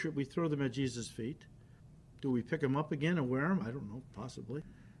of worship, we throw them at Jesus' feet. Do we pick them up again and wear them? I don't know, possibly.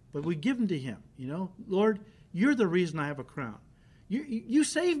 But we give them to him, Lord, you're the reason I have a crown. You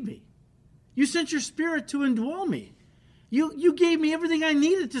saved me. You sent your Spirit to indwell me. You gave me everything I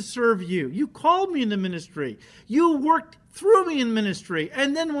needed to serve you. You called me into ministry. You worked through me in ministry.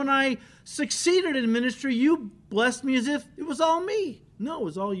 And then when I succeeded in ministry, you blessed me as if it was all me. No, it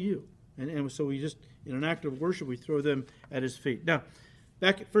was all you. And so we just, in an act of worship, we throw them at his feet. Now,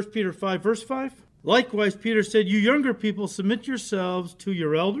 back at 1 Peter 5, verse 5. Likewise, Peter said, you younger people, submit yourselves to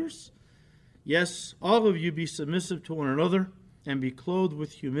your elders. Yes, all of you be submissive to one another and be clothed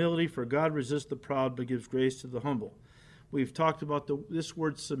with humility, for God resists the proud but gives grace to the humble. We've talked about this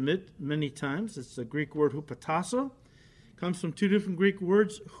word submit many times. It's the Greek word hupotasso. It comes from two different Greek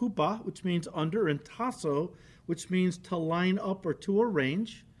words, hupa, which means under, and tasso, which means to line up or to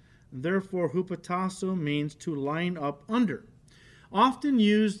arrange. And therefore, hupotasso means to line up under. Often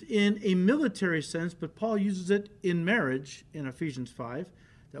used in a military sense, but Paul uses it in marriage in Ephesians 5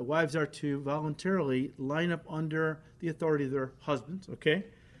 that wives are to voluntarily line up under the authority of their husbands, okay?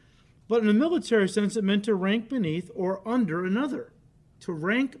 But in a military sense, it meant to rank beneath or under another. To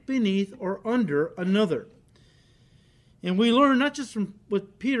rank beneath or under another. And we learn not just from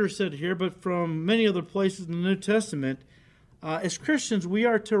what Peter said here, but from many other places in the New Testament, as Christians, we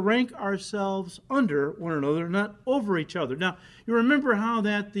are to rank ourselves under one another, not over each other. Now, you remember how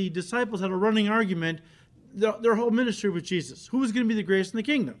that the disciples had a running argument their whole ministry with Jesus. Who was going to be the greatest in the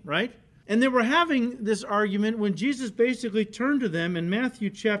kingdom, right? And they were having this argument when Jesus basically turned to them in Matthew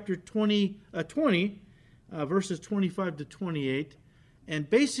chapter 20, verses 25 to 28, and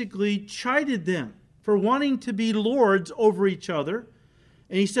basically chided them for wanting to be lords over each other.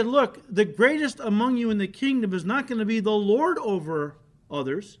 And he said, look, the greatest among you in the kingdom is not going to be the Lord over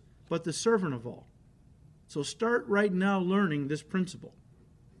others, but the servant of all. So start right now learning this principle.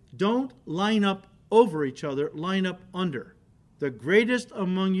 Don't line up over each other, line up under. The greatest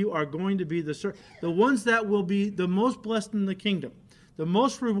among you are going to be the ones that will be the most blessed in the kingdom. The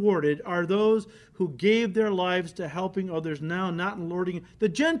most rewarded are those who gave their lives to helping others now, not in lording. The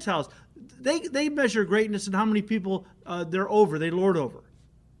Gentiles, they measure greatness in how many people they lord over.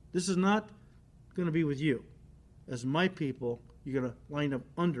 This is not going to be with you. As my people, you're going to line up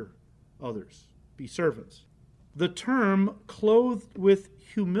under others, be servants. The term clothed with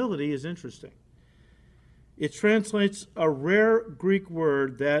humility is interesting. It translates a rare Greek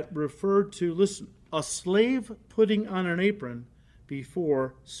word that referred to, listen, a slave putting on an apron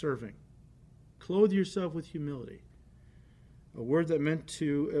before serving. Clothe yourself with humility. A word that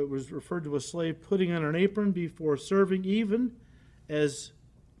it was referred to a slave putting on an apron before serving, even as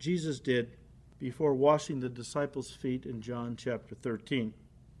Jesus did before washing the disciples' feet in John chapter 13.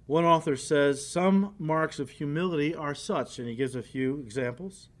 One author says, some marks of humility are such, and he gives a few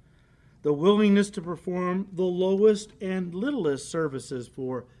examples. The willingness to perform the lowest and littlest services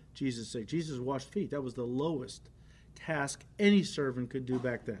for Jesus' sake. Jesus washed feet. That was the lowest task any servant could do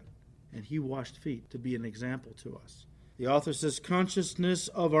back then. And he washed feet to be an example to us. The author says consciousness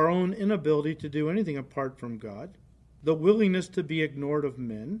of our own inability to do anything apart from God. The willingness to be ignored of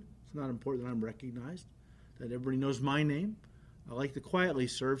men. It's not important that I'm recognized, that everybody knows my name. I like to quietly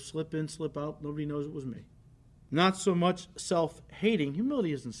serve, slip in, slip out. Nobody knows it was me. Not so much self-hating.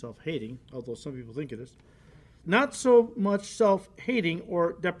 Humility isn't self-hating, although some people think it is. Not so much self-hating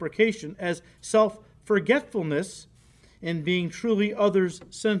or deprecation as self-forgetfulness and being truly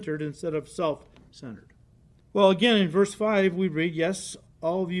others-centered instead of self-centered. Well, again, in verse 5, we read, yes,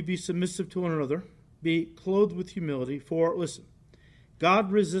 all of you be submissive to one another, be clothed with humility, for, listen,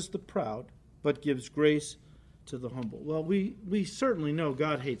 God resists the proud, but gives grace to the humble. Well, we certainly know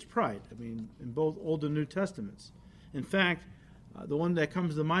God hates pride. I mean, in both Old and New Testaments. In fact, the one that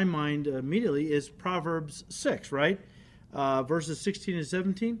comes to my mind immediately is Proverbs 6, right? Verses 16 and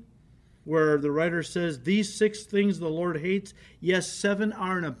 17, where the writer says, these 6 things the Lord hates, yes, 7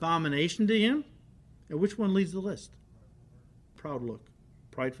 are an abomination to him. And which one leads the list? Proud look,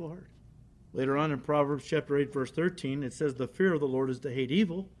 prideful heart. Later on in Proverbs chapter 8, verse 13, it says, the fear of the Lord is to hate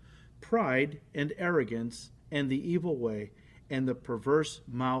evil, pride and arrogance, and the evil way, and the perverse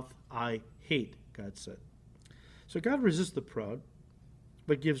mouth I hate, God said. So God resists the proud,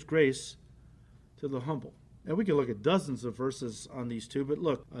 but gives grace to the humble. And we can look at dozens of verses on these two, but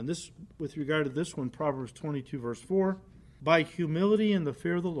look, on this, with regard to this one, Proverbs 22, verse 4, by humility and the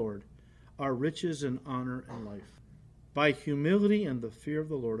fear of the Lord are riches and honor and life. By humility and the fear of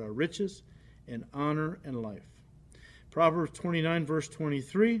the Lord are riches and honor and life. Proverbs 29, verse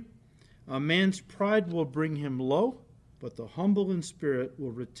 23, a man's pride will bring him low, but the humble in spirit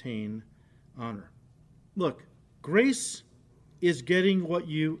will retain honor. Look, grace is getting what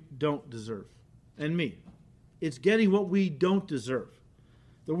you don't deserve. And me. It's getting what we don't deserve.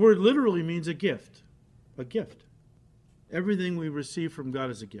 The word literally means a gift. A gift. Everything we receive from God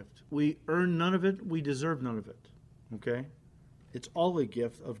is a gift. We earn none of it. We deserve none of it. Okay? It's all a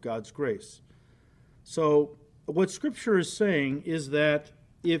gift of God's grace. So what Scripture is saying is that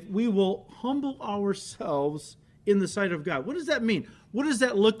if we will humble ourselves in the sight of God. What does that mean? What does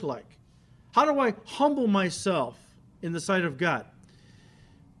that look like? How do I humble myself in the sight of God?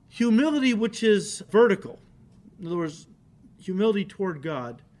 Humility, which is vertical, in other words, humility toward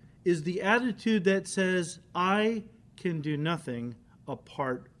God, is the attitude that says, I can do nothing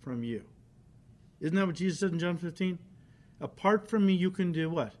apart from you. Isn't that what Jesus said in John 15? Apart from me, you can do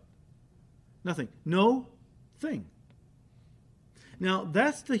what? Nothing. No thing. Now,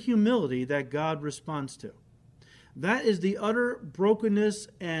 that's the humility that God responds to. That is the utter brokenness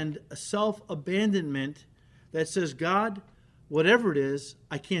and self-abandonment that says, God, whatever it is,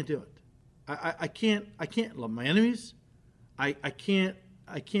 I can't do it. I can't love my enemies. I can't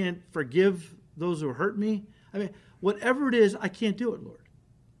I can't forgive those who hurt me. I mean, whatever it is, I can't do it, Lord.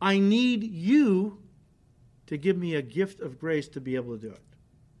 I need you to give me a gift of grace to be able to do it.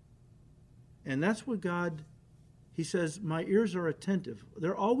 And that's what God, he says, my ears are attentive.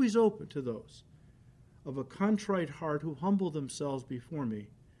 They're always open to those of a contrite heart who humble themselves before me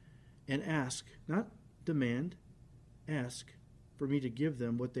and ask, not demand, ask for me to give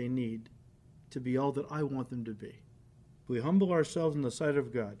them what they need to be all that I want them to be. We humble ourselves in the sight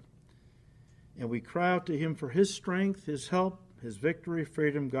of God, and we cry out to him for his strength, his help, his victory,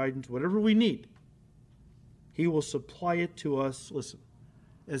 freedom, guidance, whatever we need. He will supply it to us, listen,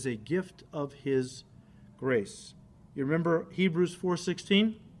 as a gift of his grace. You remember Hebrews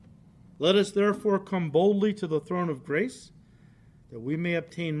 4:16? Let us therefore come boldly to the throne of grace, that we may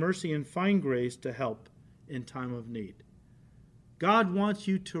obtain mercy and find grace to help in time of need. God wants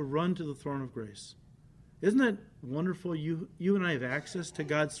you to run to the throne of grace. Isn't it wonderful? You and I have access to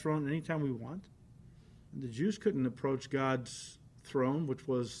God's throne anytime we want. The Jews couldn't approach God's throne, which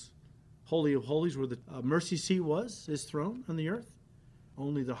was Holy of Holies, where the mercy seat was, his throne on the earth.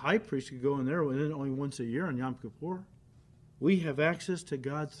 Only the high priest could go in there, and then only once a year on Yom Kippur. We have access to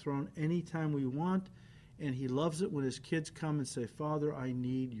God's throne anytime we want, and he loves it when his kids come and say, Father, I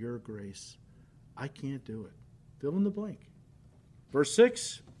need your grace. I can't do it. Fill in the blank. Verse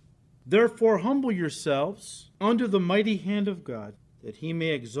 6, therefore humble yourselves under the mighty hand of God, that he may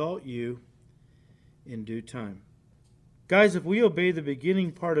exalt you in due time. Guys, if we obey the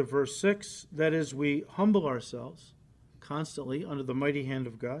beginning part of verse 6, that is, we humble ourselves constantly under the mighty hand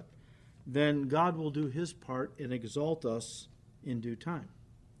of God, then God will do his part and exalt us in due time.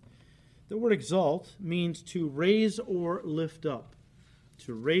 The word exalt means to raise or lift up.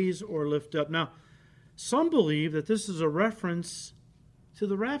 To raise or lift up. Now, some believe that this is a reference to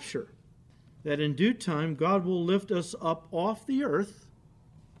the rapture, that in due time God will lift us up off the earth,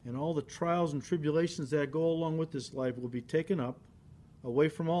 and all the trials and tribulations that go along with this life will be taken up, away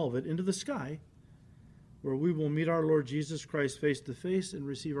from all of it, into the sky, where we will meet our Lord Jesus Christ face to face and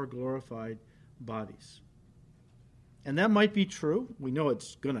receive our glorified bodies. And that might be true. We know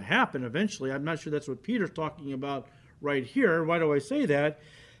it's going to happen eventually. I'm not sure that's what Peter's talking about right here. Why do I say that?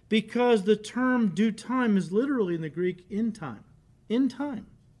 Because the term due time is literally in the Greek in time. In time.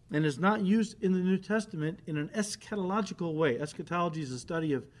 And is not used in the New Testament in an eschatological way. Eschatology is a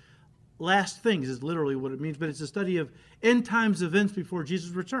study of last things, is literally what it means, but it's a study of end times events before Jesus'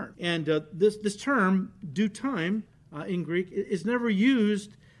 return. And this term, due time, in Greek, is never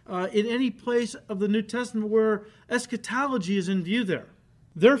used in any place of the New Testament where eschatology is in view there.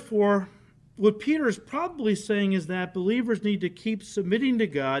 Therefore, what Peter is probably saying is that believers need to keep submitting to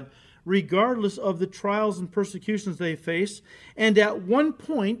God regardless of the trials and persecutions they face. And at one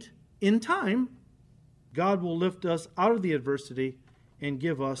point in time, God will lift us out of the adversity and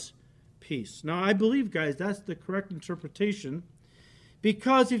give us peace. Now, I believe, guys, that's the correct interpretation,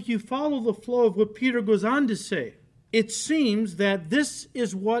 because if you follow the flow of what Peter goes on to say, it seems that this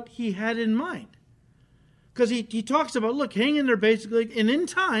is what he had in mind. Because he talks about, look, hang in there basically, and in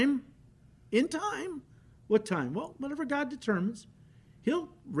time, what time? Well, whatever God determines, he'll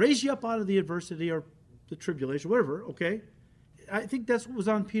raise you up out of the adversity or the tribulation, whatever, okay? I think that's what was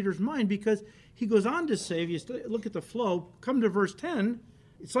on Peter's mind, because he goes on to say, if you look at the flow, come to verse 10,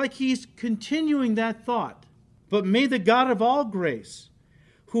 it's like he's continuing that thought. But may the God of all grace,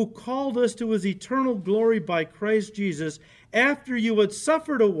 who called us to his eternal glory by Christ Jesus, after you had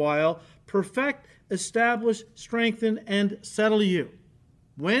suffered a while, perfect, establish, strengthen, and settle you.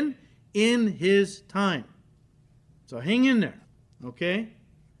 When? In his time. So hang in there. Okay?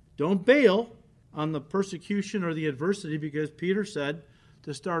 Don't bail on the persecution or the adversity, because Peter said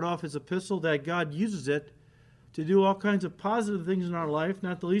to start off his epistle that God uses it to do all kinds of positive things in our life,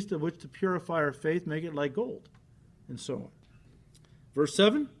 not the least of which to purify our faith, make it like gold, and so on. Verse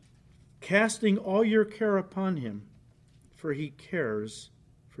 7, casting all your care upon him, for he cares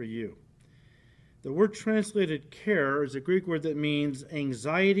for you. The word translated care is a Greek word that means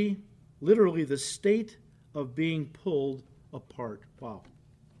anxiety, literally the state of being pulled apart. Wow.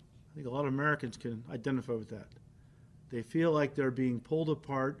 I think a lot of Americans can identify with that. They feel like they're being pulled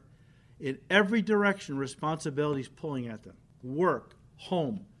apart in every direction. Responsibilities pulling at them. Work,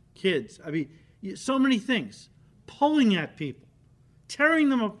 home, kids. I mean, so many things pulling at people, tearing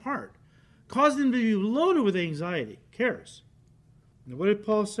them apart, causing them to be loaded with anxiety, cares. And what did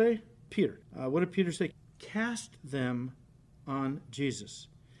Paul say? What did Peter say? Cast them on Jesus.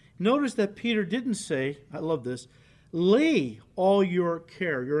 Notice that Peter didn't say, I love this, lay all your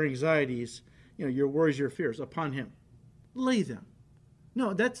care, your anxieties, your worries, your fears upon him. Lay them.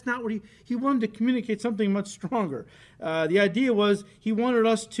 No, that's not what he wanted to communicate something much stronger. The idea was he wanted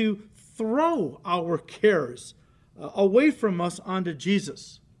us to throw our cares away from us onto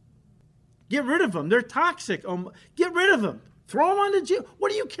Jesus. Get rid of them. They're toxic. Get rid of them. Throw them onto Jesus.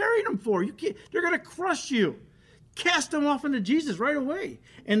 What are you carrying them for? They're going to crush you. Cast them off into Jesus right away.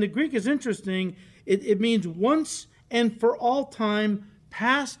 And the Greek is interesting. It means once and for all time,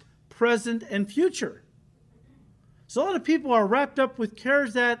 past, present, and future. So a lot of people are wrapped up with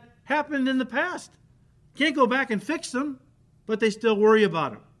cares that happened in the past. Can't go back and fix them, but they still worry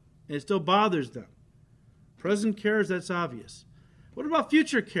about them. And it still bothers them. Present cares, that's obvious. What about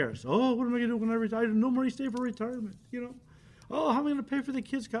future cares? Oh, what am I going to do when I retire? No money saved for retirement, Oh, how am I going to pay for the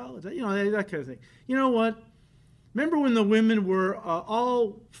kids' college? That kind of thing. You know what? Remember when the women were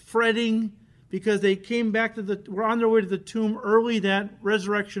all fretting because they came back were on their way to the tomb early that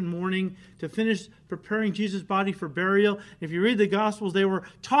resurrection morning to finish preparing Jesus' body for burial. If you read the Gospels, they were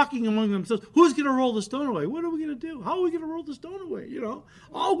talking among themselves, who's going to roll the stone away? What are we going to do? How are we going to roll the stone away?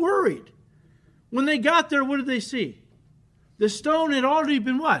 All worried. When they got there, what did they see? The stone had already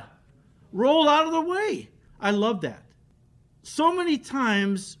been what? Rolled out of the way. I love that. So many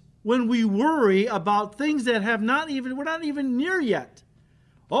times when we worry about things that we're not even near yet.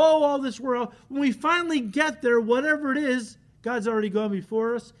 Oh, all this world. When we finally get there, whatever it is, God's already gone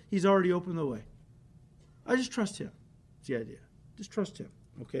before us. He's already opened the way. I just trust him. That's the idea. Just trust him,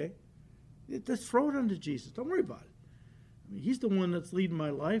 okay? Just throw it unto Jesus. Don't worry about it. He's the one that's leading my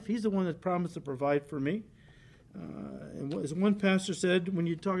life. He's the one that promised to provide for me. And as one pastor said, when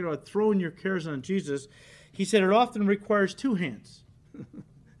you're talking about throwing your cares on Jesus, he said it often requires two hands.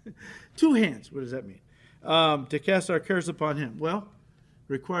 Two hands. What does that mean? To cast our cares upon him. Well,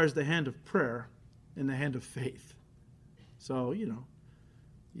 it requires the hand of prayer and the hand of faith. So,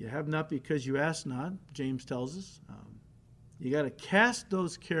 you have not because you ask not, James tells us. You got to cast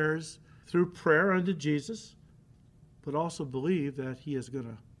those cares through prayer unto Jesus, but also believe that he is going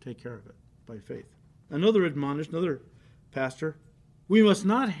to take care of it by faith. Another pastor, we must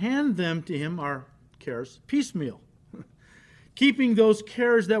not hand them to him, our cares, piecemeal. Keeping those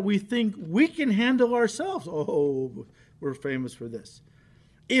cares that we think we can handle ourselves. Oh, we're famous for this.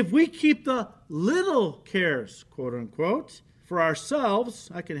 If we keep the little cares, quote unquote, for ourselves,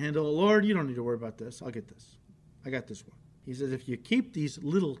 I can handle it. Lord, you don't need to worry about this. I'll get this. I got this one. He says, if you keep these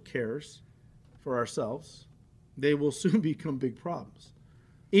little cares for ourselves, they will soon become big problems.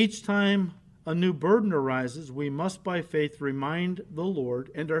 Each time a new burden arises, we must by faith remind the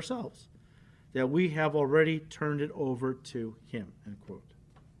Lord and ourselves that we have already turned it over to him, end quote.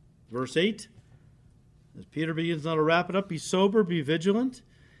 Verse 8, as Peter begins now to wrap it up, be sober, be vigilant,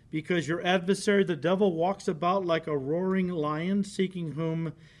 because your adversary, the devil, walks about like a roaring lion, seeking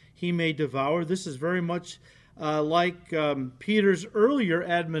whom he may devour. This is very much like Peter's earlier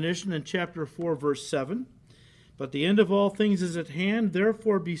admonition in chapter 4, verse 7. But the end of all things is at hand,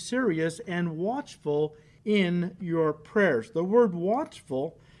 therefore be serious and watchful in your prayers. The word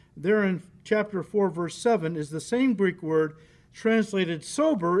watchful there in chapter 4, verse 7 is the same Greek word translated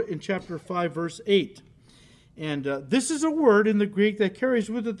sober in chapter 5, verse 8. And this is a word in the Greek that carries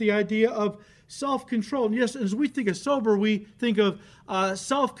with it the idea of self-control. And yes, as we think of sober, we think of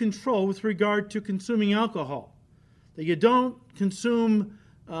self-control with regard to consuming alcohol. That you don't consume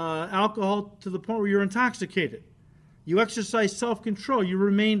alcohol to the point where you're intoxicated. You exercise self-control. You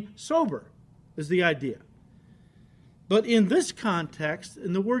remain sober, is the idea. But in this context,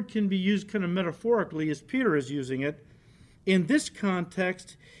 and the word can be used kind of metaphorically as Peter is using it, in this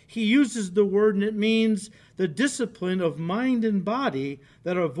context, he uses the word and it means the discipline of mind and body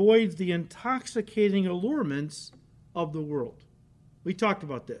that avoids the intoxicating allurements of the world. We talked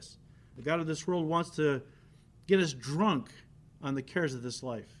about this. The God of this world wants to get us drunk on the cares of this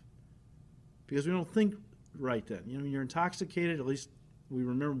life because we don't think right then. You're intoxicated, at least we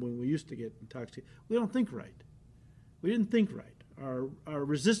remember when we used to get intoxicated. We don't think right. We didn't think right. Our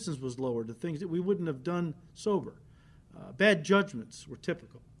resistance was lower to things that we wouldn't have done sober. Bad judgments were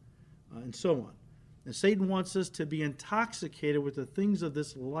typical, and so on. And Satan wants us to be intoxicated with the things of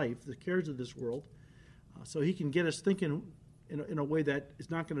this life, the cares of this world, so he can get us thinking in a way that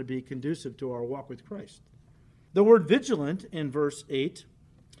is not going to be conducive to our walk with Christ. The word vigilant in verse 8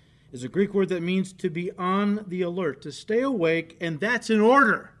 is a Greek word that means to be on the alert, to stay awake, and that's in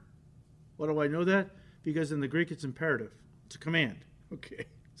order. What do I know that? Because in the Greek it's imperative. It's a command. Okay.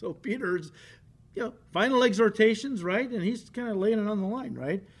 So Peter's final exhortations, right? And he's kind of laying it on the line,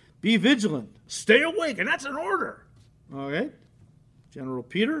 right? Be vigilant. Stay awake. And that's an order. All right? General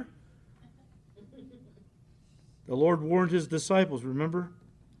Peter. The Lord warned his disciples, remember?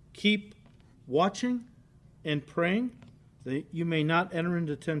 Keep watching and praying. that you may not enter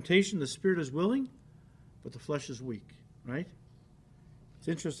into temptation. The spirit is willing, but the flesh is weak, right? It's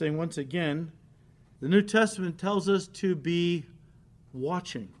interesting, once again, the New Testament tells us to be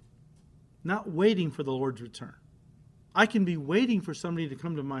watching, not waiting for the Lord's return. I can be waiting for somebody to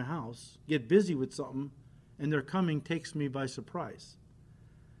come to my house, get busy with something, and their coming takes me by surprise.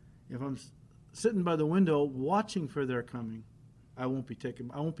 If I'm sitting by the window watching for their coming, I won't be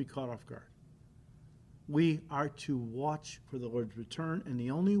caught off guard. We are to watch for the Lord's return, and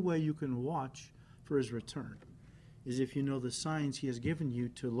the only way you can watch for his return is if you know the signs he has given you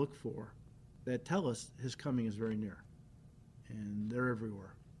to look for that tell us his coming is very near. And they're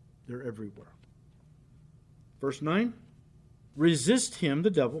everywhere. They're everywhere. Verse 9, resist him,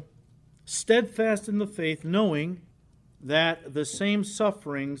 the devil, steadfast in the faith, knowing that the same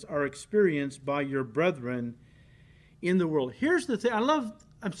sufferings are experienced by your brethren in the world. Here's the thing.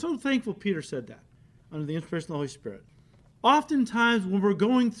 I'm so thankful Peter said that under the inspiration of the Holy Spirit. Oftentimes when we're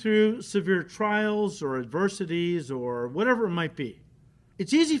going through severe trials or adversities or whatever it might be,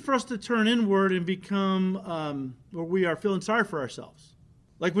 it's easy for us to turn inward and become where we are feeling sorry for ourselves.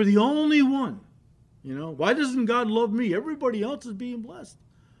 Like we're the only one. You know, why doesn't God love me? Everybody else is being blessed.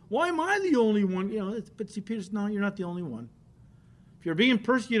 Why am I the only one? You know, but see, Peter says, no, you're not the only one. If you're being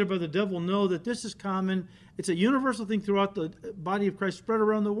persecuted by the devil, know that this is common. It's a universal thing throughout the body of Christ, spread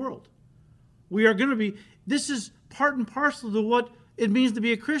around the world. We are going to be, this is part and parcel to what it means to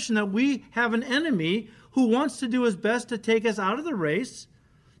be a Christian, that we have an enemy who wants to do his best to take us out of the race,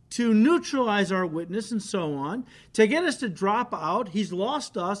 to neutralize our witness and so on, to get us to drop out. He's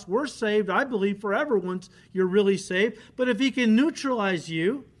lost us. We're saved, I believe, forever once you're really saved. But if he can neutralize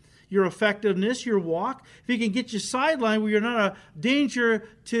you, your effectiveness, your walk, if he can get you sidelined where you're not a danger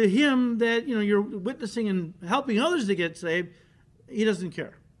to him, that you're witnessing and helping others to get saved, he doesn't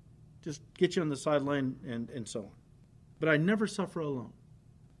care. Just get you on the sideline and so on. But I never suffer alone.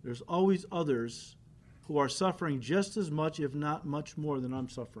 There's always others who are suffering just as much, if not much more than I'm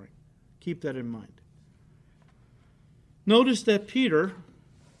suffering. Keep that in mind. Notice that Peter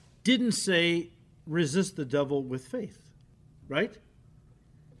didn't say resist the devil with faith, right?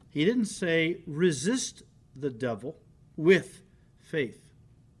 He didn't say resist the devil with faith.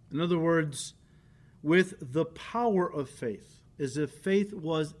 In other words, with the power of faith, as if faith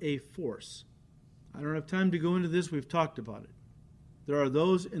was a force. I don't have time to go into this. We've talked about it. There are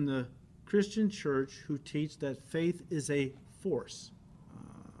those in the Christian church who teach that faith is a force.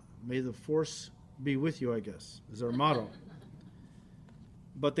 May the force be with you, I guess, is our motto.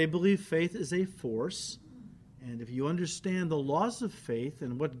 But they believe faith is a force. And if you understand the laws of faith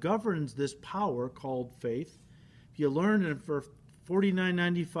and what governs this power called faith, if you learn it for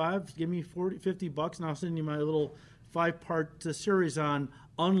 $49.95, give me $50, and I'll send you my little 5-part series on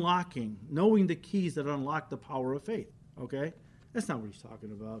unlocking, knowing the keys that unlock the power of faith. Okay? That's not what he's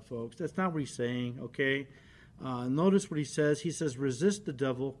talking about, folks. That's not what he's saying, okay? Notice what he says. He says, resist the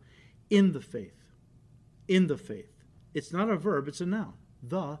devil in the faith. In the faith. It's not a verb, it's a noun.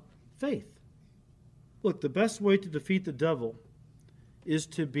 The faith. Look, the best way to defeat the devil is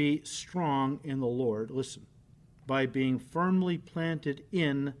to be strong in the Lord. Listen, by being firmly planted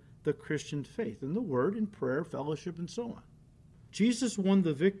in the Christian faith, in the Word, in prayer, fellowship, and so on. Jesus won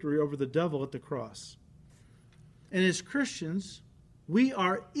the victory over the devil at the cross. And as Christians, we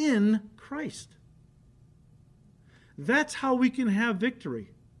are in Christ. That's how we can have victory.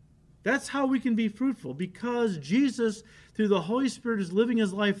 That's how we can be fruitful, because Jesus, through the Holy Spirit, is living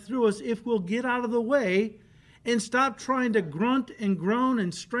his life through us if we'll get out of the way and stop trying to grunt and groan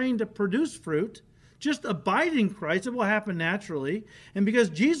and strain to produce fruit. Just abide in Christ. It will happen naturally. And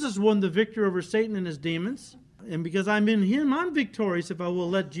because Jesus won the victory over Satan and his demons, and because I'm in him, I'm victorious if I will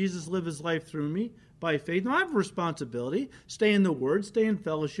let Jesus live his life through me by faith. Now, I have a responsibility. Stay in the Word, stay in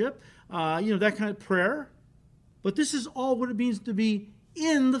fellowship, that kind of prayer. But this is all what it means to be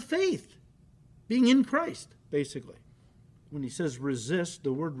in the faith, being in Christ, basically. When he says resist,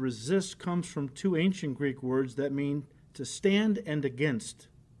 the word resist comes from two ancient Greek words that mean to stand and against.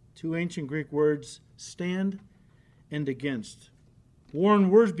 Two ancient Greek words, stand and against.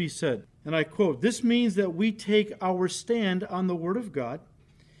 Warren Wiersbe said, and I quote, "This means that we take our stand on the Word of God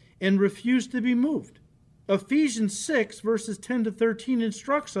and refuse to be moved." Ephesians 6, verses 10 to 13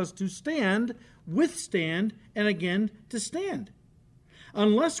 instructs us to stand, withstand, and again to stand.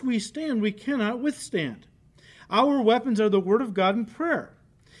 Unless we stand, we cannot withstand. Our weapons are the Word of God and prayer.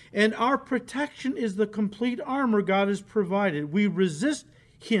 And our protection is the complete armor God has provided. We resist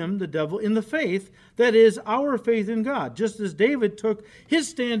him, the devil, in the faith, that is, our faith in God. Just as David took his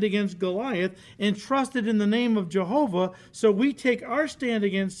stand against Goliath and trusted in the name of Jehovah, so we take our stand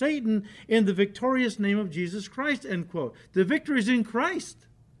against Satan in the victorious name of Jesus Christ, end quote. The victory is in Christ.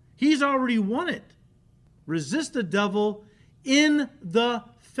 He's already won it. Resist the devil in the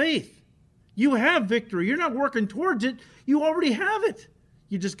faith. You have victory. You're not working towards it. You already have it.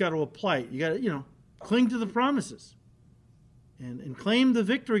 You just got to apply it. You got to, cling to the promises and claim the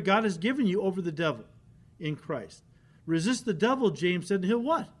victory God has given you over the devil in Christ. Resist the devil, James said, and he'll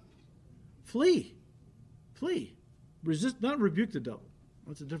what? Flee. Flee. Resist, not rebuke the devil.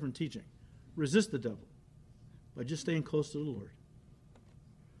 That's a different teaching. Resist the devil by just staying close to the Lord.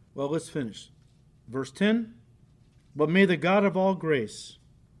 Well, let's finish. Verse 10, but may the God of all grace,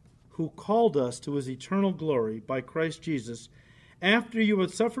 who called us to his eternal glory by Christ Jesus, after you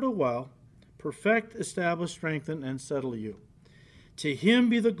had suffered a while, perfect, establish, strengthen, and settle you. To him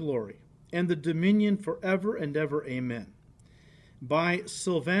be the glory and the dominion forever and ever. Amen. By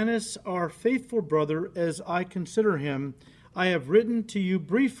Silvanus, our faithful brother, as I consider him, I have written to you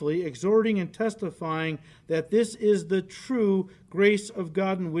briefly, exhorting and testifying that this is the true grace of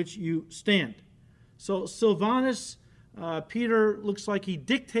God in which you stand. So Silvanus, Peter looks like he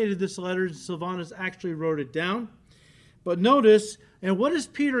dictated this letter, and Silvanus actually wrote it down. But notice, and what is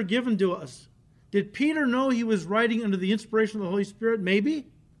Peter given to us? Did Peter know he was writing under the inspiration of the Holy Spirit? Maybe.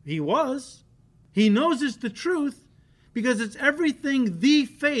 He was. He knows it's the truth because it's everything the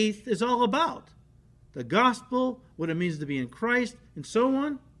faith is all about. The gospel, what it means to be in Christ, and so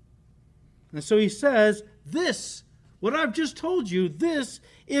on. And so he says, this, what I've just told you, this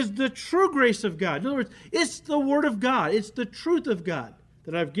is the true grace of God. In other words, it's the word of God. It's the truth of God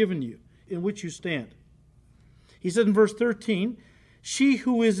that I've given you, in which you stand. He said in verse 13, she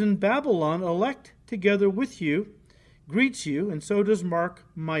who is in Babylon, elect together with you, greets you, and so does Mark,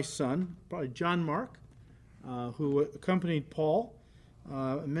 my son, probably John Mark, who accompanied Paul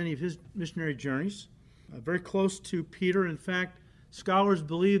in many of his missionary journeys, very close to Peter. In fact, scholars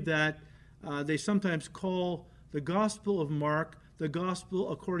believe that they sometimes call the Gospel of Mark the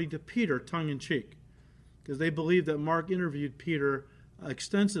Gospel according to Peter, tongue-in-cheek, because they believe that Mark interviewed Peter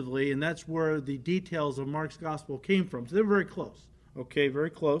extensively, and that's where the details of Mark's Gospel came from. So they're very close. Okay, very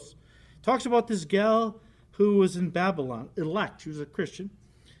close. Talks about this gal who was in Babylon, elect. She was a Christian.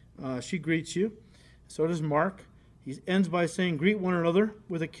 She greets you. So does Mark. He ends by saying, greet one another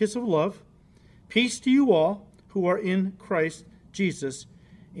with a kiss of love. Peace to you all who are in Christ Jesus.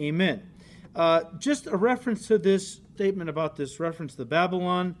 Amen. Just a reference to this statement about this reference to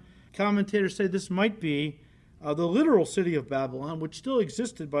Babylon. Commentators say this might be the literal city of Babylon, which still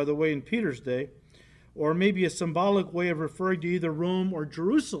existed, by the way, in Peter's day, or maybe a symbolic way of referring to either Rome or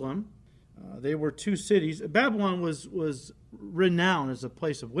Jerusalem. They were two cities. Babylon was renowned as a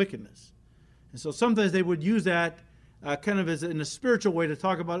place of wickedness. And so sometimes they would use that kind of as in a spiritual way to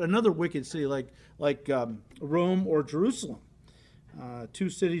talk about another wicked city like Rome or Jerusalem. Two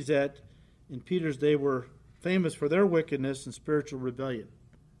cities that in Peter's day were famous for their wickedness and spiritual rebellion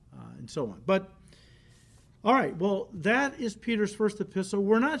and so on. But all right, well, that is Peter's first epistle.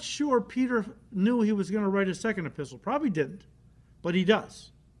 We're not sure Peter knew he was going to write a second epistle. Probably didn't, but he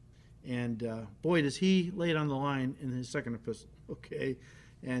does. And boy, does he lay it on the line in his second epistle. Okay,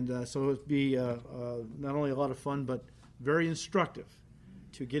 and so it'd be not only a lot of fun, but very instructive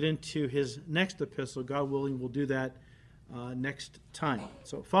to get into his next epistle. God willing, we'll do that next time.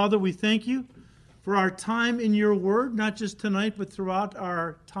 So, Father, we thank you for our time in your word, not just tonight, but throughout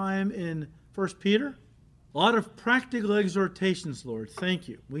our time in 1 Peter. A lot of practical exhortations, Lord. Thank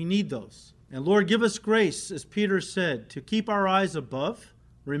you. We need those. And Lord, give us grace, as Peter said, to keep our eyes above,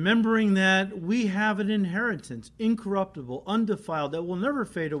 remembering that we have an inheritance, incorruptible, undefiled, that will never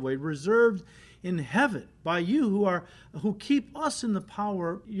fade away, reserved in heaven by you who keep us in the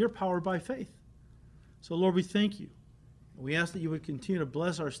power, your power by faith. So, Lord, we thank you. We ask that you would continue to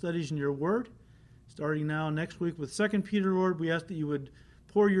bless our studies in your word, starting now next week with 2 Peter, Lord. We ask that you would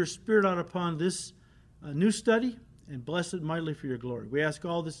pour your Spirit out upon this new study and bless it mightily for your glory. We ask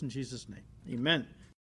all this in Jesus' name. Amen.